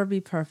never be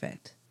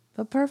perfect,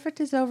 but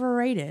perfect is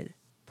overrated.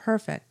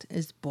 Perfect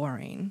is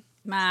boring.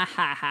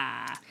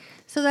 Mahaha.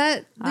 So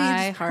that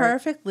I leads heart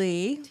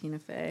perfectly. Tina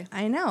Fey.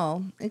 I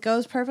know. It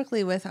goes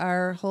perfectly with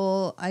our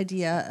whole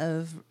idea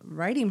of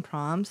writing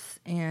prompts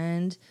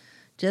and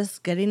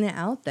just getting it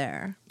out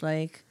there.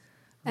 Like,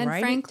 And write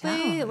it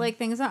frankly, down. like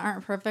things that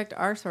aren't perfect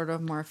are sort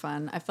of more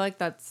fun. I feel like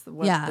that's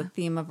what Yeah. the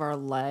theme of our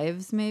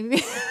lives,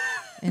 maybe.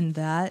 And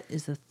that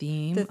is the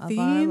theme The of our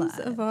themes lives.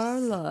 of our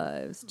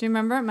lives. Do you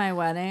remember at my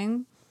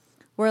wedding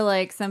where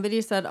like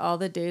somebody said all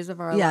the days of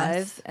our Yes.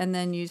 lives and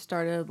then you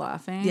started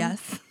laughing?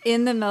 Yes.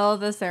 In the middle of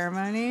the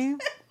ceremony?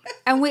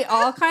 And we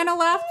all kind of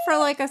laughed for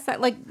like a sec,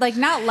 like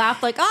not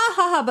laughed like ah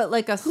ha ha, but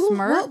like a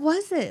smirk. What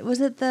was it?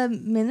 Was it the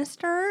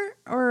minister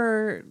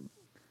or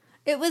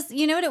It was,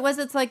 you know what it was?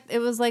 It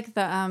was like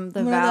the one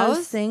vows of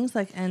those things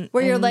like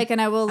where you're like, and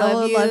I will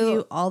love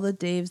you all the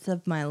days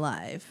of my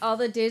life. all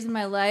the days of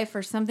my life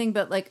or something.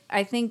 But like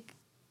I think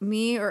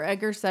me or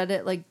Edgar said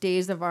it like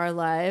days of our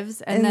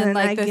lives, and then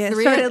like the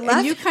three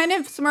and you kind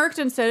of smirked,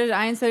 and so did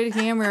I, and so did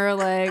he, and we were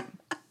like,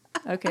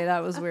 okay,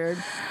 that was weird.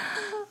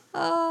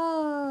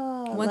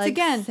 Oh, Once like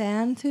again,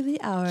 sand through the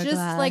hourglass.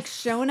 just like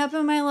showing up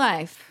in my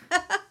life.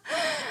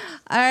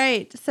 All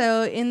right.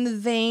 So in the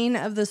vein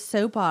of the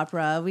soap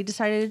opera, we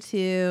decided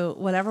to,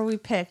 whatever we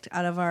picked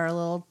out of our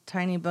little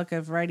tiny book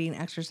of writing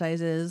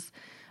exercises,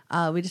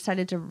 we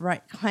decided to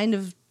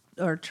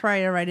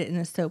try to write it in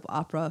a soap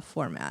opera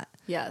format.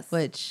 Yes.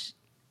 Which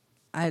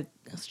I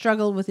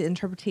struggled with the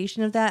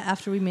interpretation of that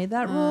after we made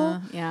that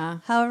rule. Yeah.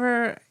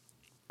 However,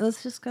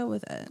 let's just go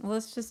with it. Well,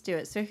 let's just do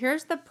it. So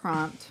here's the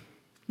prompt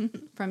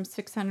from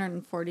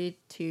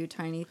 642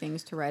 Tiny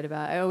Things to Write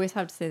About. I always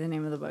have to say the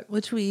name of the book.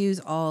 Which we use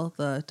all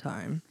the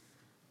time.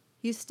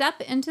 You step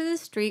into the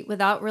street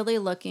without really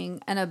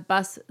looking, and a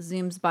bus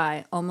zooms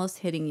by, almost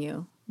hitting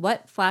you.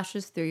 What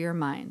flashes through your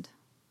mind?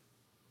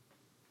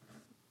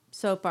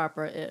 Soap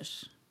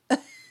opera-ish. Do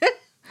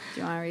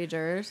you want to read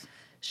yours?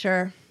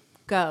 Sure.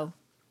 Go.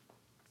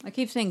 I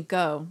keep saying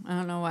go. I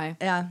don't know why.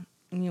 Yeah.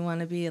 You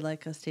want to be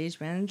like a stage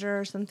manager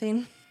or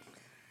something?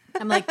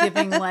 I'm like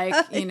giving like,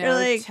 you know,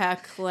 like,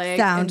 tech like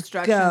sound,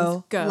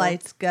 instructions. go.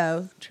 Lights,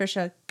 go.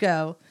 Trisha,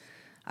 go.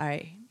 All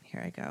right,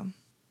 here I go.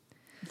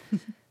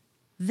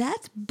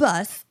 That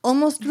bus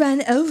almost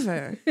ran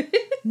over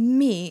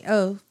me.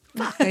 Oh,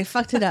 fuck, I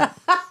fucked it up.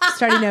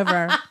 Starting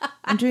over.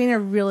 I'm doing a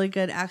really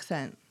good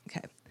accent.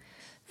 Okay.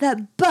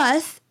 That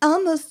bus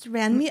almost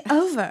ran me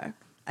over,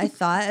 I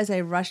thought as I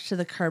rushed to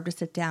the curb to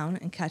sit down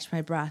and catch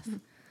my breath.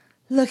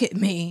 Look at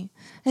me,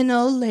 an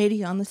old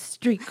lady on the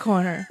street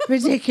corner.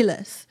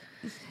 Ridiculous.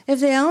 If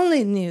they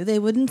only knew, they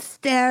wouldn't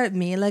stare at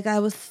me like I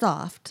was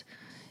soft.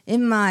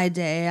 In my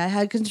day, I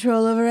had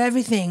control over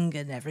everything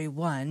and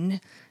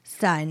everyone.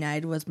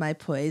 Cyanide was my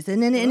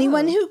poison, and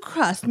anyone who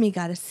crossed me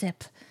got a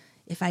sip.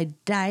 If I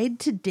died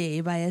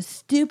today by a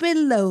stupid,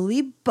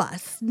 lowly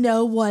bus,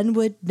 no one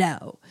would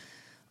know.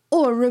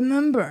 Or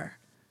remember.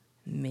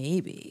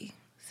 Maybe,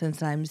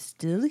 since I'm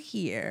still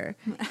here,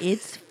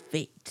 it's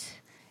fate.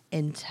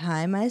 In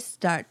time, I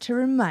start to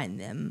remind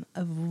them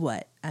of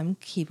what I'm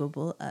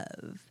capable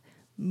of.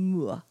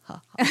 I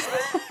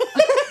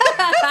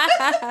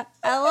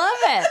love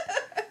it.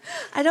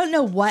 I don't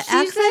know what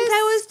accent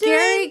I was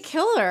scary doing.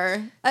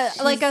 killer,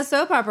 like a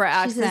soap opera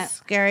accent. She's a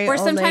scary Or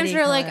old sometimes lady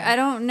you're like, killer. I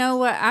don't know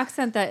what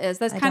accent that is.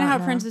 That's kind of how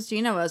Princess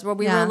Gina was, where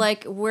we were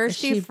like, where's Is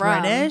she she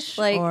from? British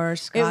like, or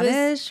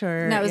Scottish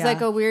or no, it was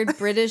like a weird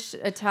British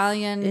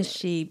Italian. Is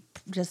she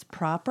just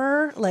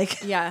proper?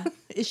 Like, Yeah.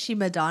 Is she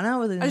Madonna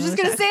with an I was just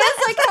English gonna say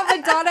it's like how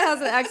Madonna has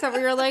an accent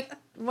where you're like,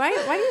 why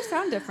do you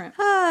sound different?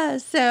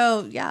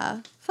 So yeah,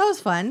 that was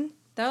fun.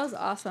 That was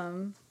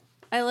awesome.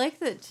 I like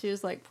that she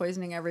was like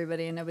poisoning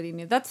everybody and nobody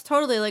knew. That's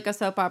totally like a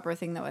soap opera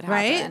thing that would happen,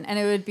 Right? and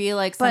it would be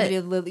like somebody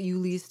you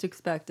least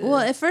expected. Well,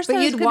 at first but I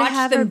was you'd gonna watch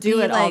have them her do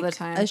be, it all like, the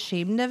time.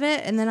 ashamed of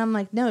it, and then I'm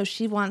like, no,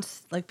 she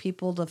wants like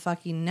people to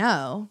fucking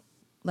know,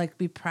 like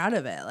be proud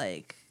of it,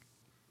 like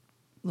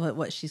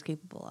what she's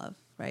capable of,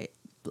 right?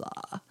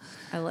 Blah.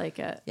 I like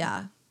it.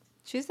 Yeah.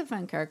 She's a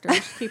fun character. We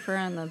should keep her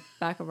in the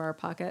back of our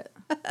pocket.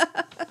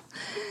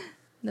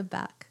 The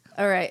back.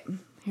 All right,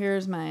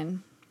 here's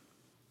mine.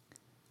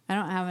 I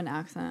don't have an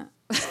accent.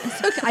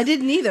 I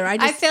didn't either.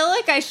 I feel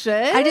like I should.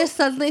 I just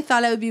suddenly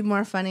thought it would be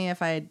more funny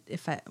if I did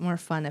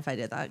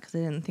that because I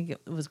didn't think it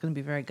was going to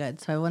be very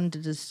good. So I wanted to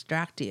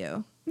distract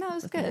you. No, it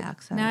was with my good.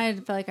 accent. Now I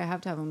feel like I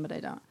have to have one, but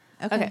I don't.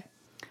 Okay.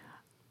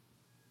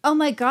 Oh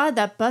my God,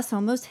 that bus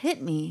almost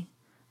hit me.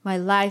 My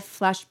life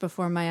flashed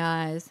before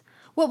my eyes.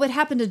 What would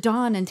happen to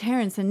Dawn and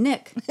Terrence and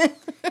Nick?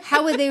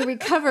 How would they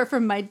recover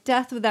from my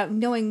death without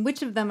knowing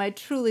which of them I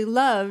truly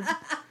loved?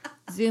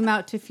 Zoom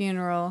out to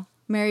funeral.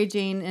 Mary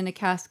Jane in a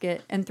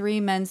casket and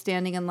 3 men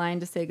standing in line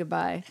to say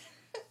goodbye.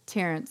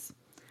 Terrence.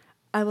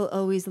 I will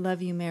always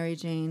love you, Mary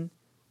Jane.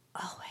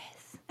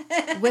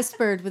 Always.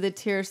 Whispered with a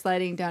tear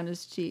sliding down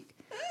his cheek.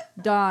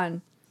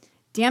 Dawn.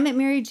 Damn it,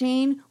 Mary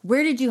Jane.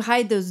 Where did you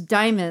hide those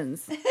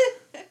diamonds?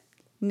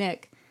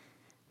 Nick.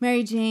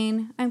 Mary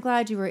Jane, I'm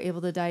glad you were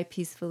able to die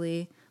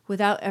peacefully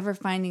without ever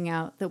finding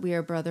out that we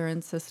are brother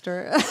and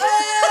sister.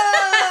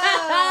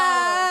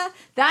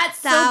 That's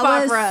soap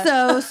opera.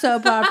 That was so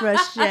soap opera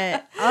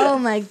shit. Oh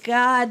my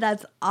God,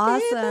 that's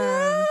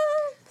awesome.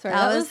 Sorry,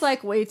 that was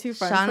like way too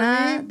fun Shauna,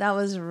 for me. that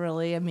was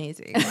really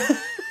amazing.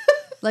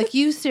 Like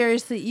you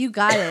seriously, you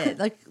got it.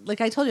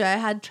 Like I told you, I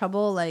had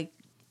trouble like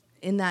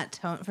in that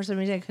tone. For some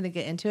reason I couldn't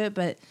get into it,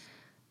 but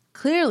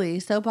clearly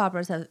soap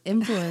operas have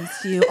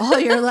influenced you all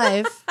your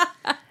life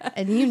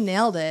and you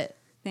nailed it.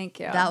 Thank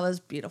you. That was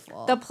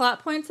beautiful. the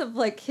plot points of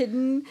like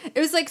hidden. It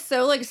was like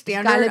so like gotta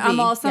standard. be,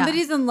 yeah.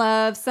 Somebody's in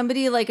love.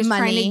 Somebody like is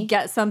trying Money. to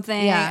get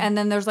something, Yeah. and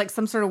then there's like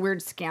some sort of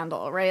weird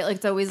scandal, right? Like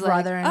it's always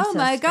Brother like, and oh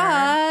my sister.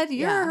 god,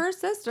 you're Yeah. her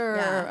sister.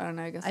 Yeah. I don't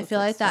know. I guess I it's feel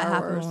like that Star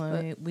happened Wars,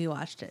 when we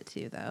watched it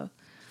too, though.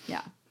 but-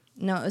 yeah.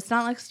 No, it's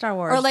not like Star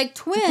Wars. Or like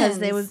twins. Because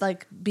they would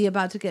like be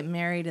about to get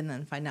married and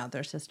then find out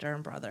they're sister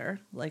and brother,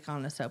 like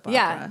on a soap opera.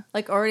 Yeah,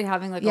 like already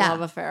having like Yeah. a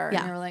love affair. Yeah.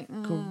 And you're like,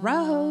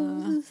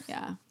 Gross.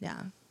 Yeah.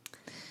 Yeah.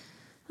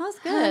 That was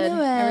good,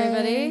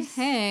 everybody. Anyways.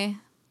 Hey,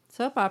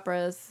 soap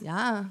operas.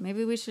 Yeah.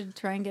 Maybe we should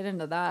try and get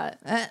into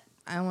that.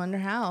 I wonder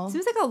how.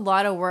 Seems like a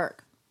lot of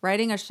work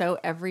writing a show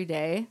every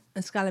day.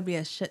 It's got to be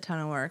a shit ton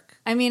of work.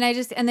 I mean,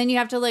 and then you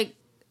have to like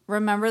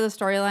remember the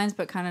storylines,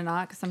 but kind of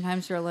not, because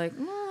sometimes you're like,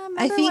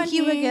 I think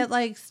you would get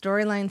like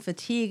storyline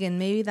fatigue, and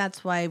maybe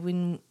that's why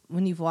when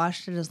you've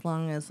watched it as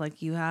long as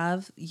like you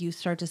have, you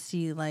start to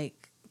see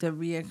like the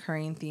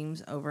reoccurring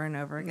themes over and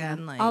over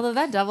again. Like, Although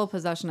that devil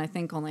possession, I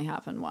think, only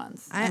happened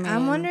once. I'm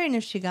mean, wondering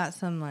if she got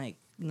some like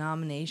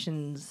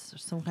nominations or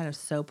some kind of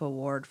soap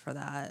award for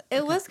that.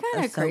 It Like was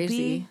kinda a soapy?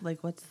 crazy.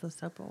 Like, what's the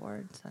soap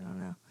awards? I don't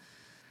know.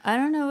 I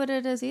don't know what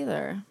it is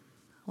either.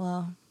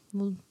 Well,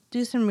 we'll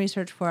do some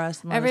research for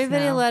us. And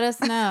Everybody us know. let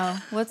us know.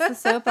 What's the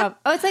soap opera?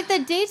 Oh, it's like the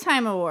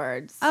daytime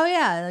awards. Oh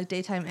yeah, like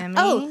daytime Emmy.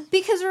 Oh,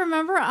 because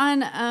remember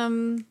on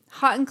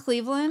Hot in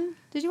Cleveland?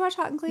 Did you watch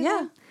Hot in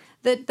Cleveland?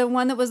 Yeah. The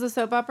one that was the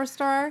soap opera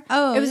star?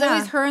 Oh, it was yeah.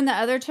 always her and the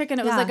other chick, and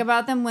it was Yeah. like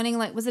about them winning,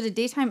 like, was it a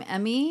daytime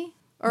Emmy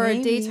or Maybe.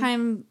 a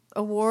daytime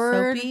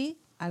award? Soapy.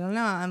 I don't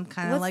know. I'm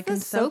kind of What's liking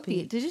the soapy?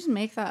 soapy. Did you just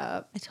make that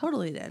up? I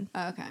totally did.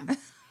 Oh, okay.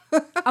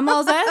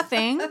 Is that a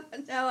thing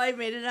No, I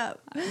made it up.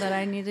 that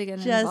I need to get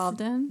Just involved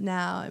in?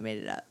 now, I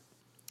made it up.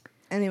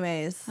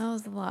 Anyways, That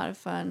was a lot of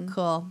fun.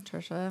 cool.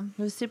 Trisha.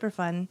 It was super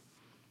fun.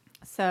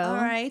 So All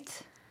right.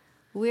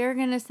 we're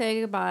gonna say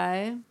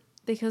goodbye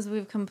because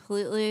we've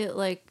completely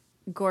like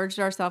gorged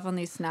ourselves on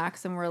these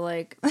snacks, and we're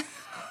like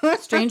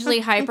strangely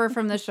hyper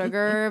from the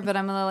sugar, but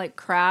I'm gonna like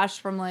crash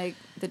from like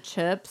the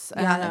chips.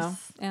 I don't know.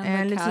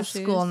 And the it's a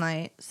cashews. school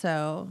night,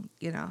 so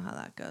you know how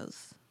that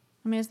goes.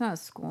 I mean, it's not a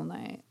school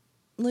night.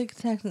 Like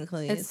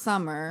technically, It's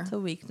summer. It's a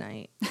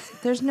weeknight.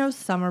 There's no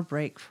summer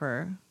break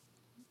for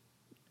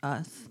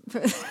us.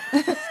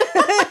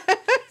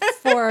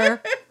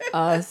 For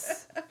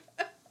us.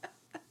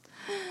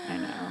 I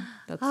know.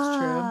 That's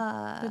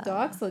true. The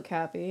dogs look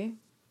happy.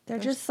 They're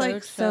just so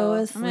like so chill.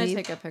 asleep. I'm gonna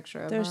take a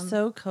picture of They're them.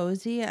 so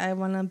cozy. I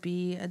want to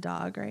be a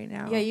dog right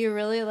now. Yeah, you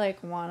really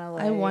like want to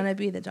like. I want to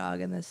be the dog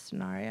in this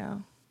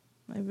scenario.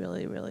 I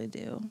really, really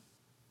do.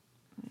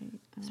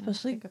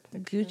 Especially take a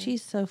picture.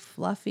 Gucci's so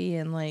fluffy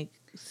and like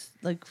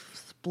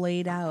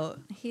splayed out.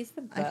 He's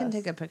the best. I can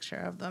take a picture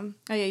of them.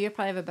 Oh yeah, you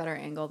probably have a better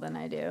angle than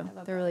I do.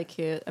 They're really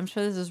cute. I'm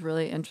sure this is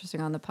really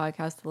interesting on the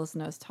podcast to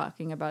listen to us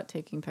talking about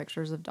taking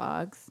pictures of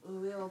dogs.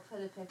 We will put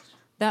a picture.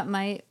 That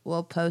might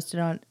We'll post it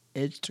on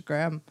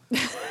Instagram.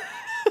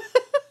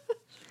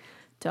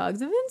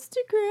 dogs of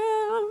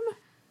Instagram.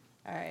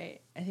 All right.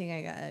 I think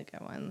I got a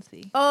good one. Let's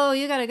see. Oh,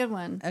 you got a good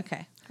one.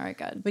 Okay. All right,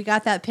 good. We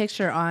got that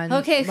picture on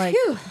Okay, like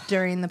phew.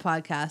 during the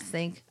podcast.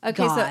 Thank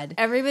Okay, God. so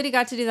everybody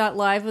got to do that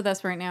live with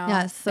us right now.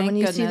 Yes. So Thank when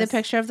you see the goodness.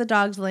 picture of the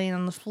dogs laying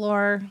on the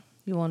floor,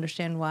 you will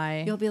understand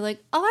why. you'll be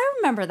like, "Oh, I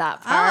remember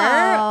that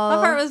part. Oh.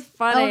 That part was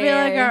funny." It'll be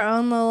like our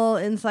own little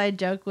inside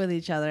joke with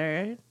each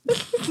other.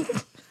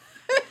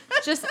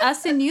 Just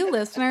us and you,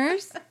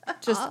 listeners.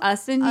 Just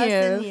us and you. Us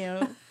and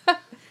you.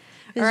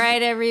 All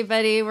right,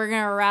 everybody, we're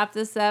gonna wrap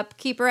this up.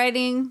 Keep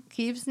writing.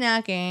 Keep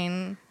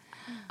snacking.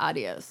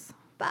 Adios.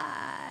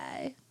 Bye.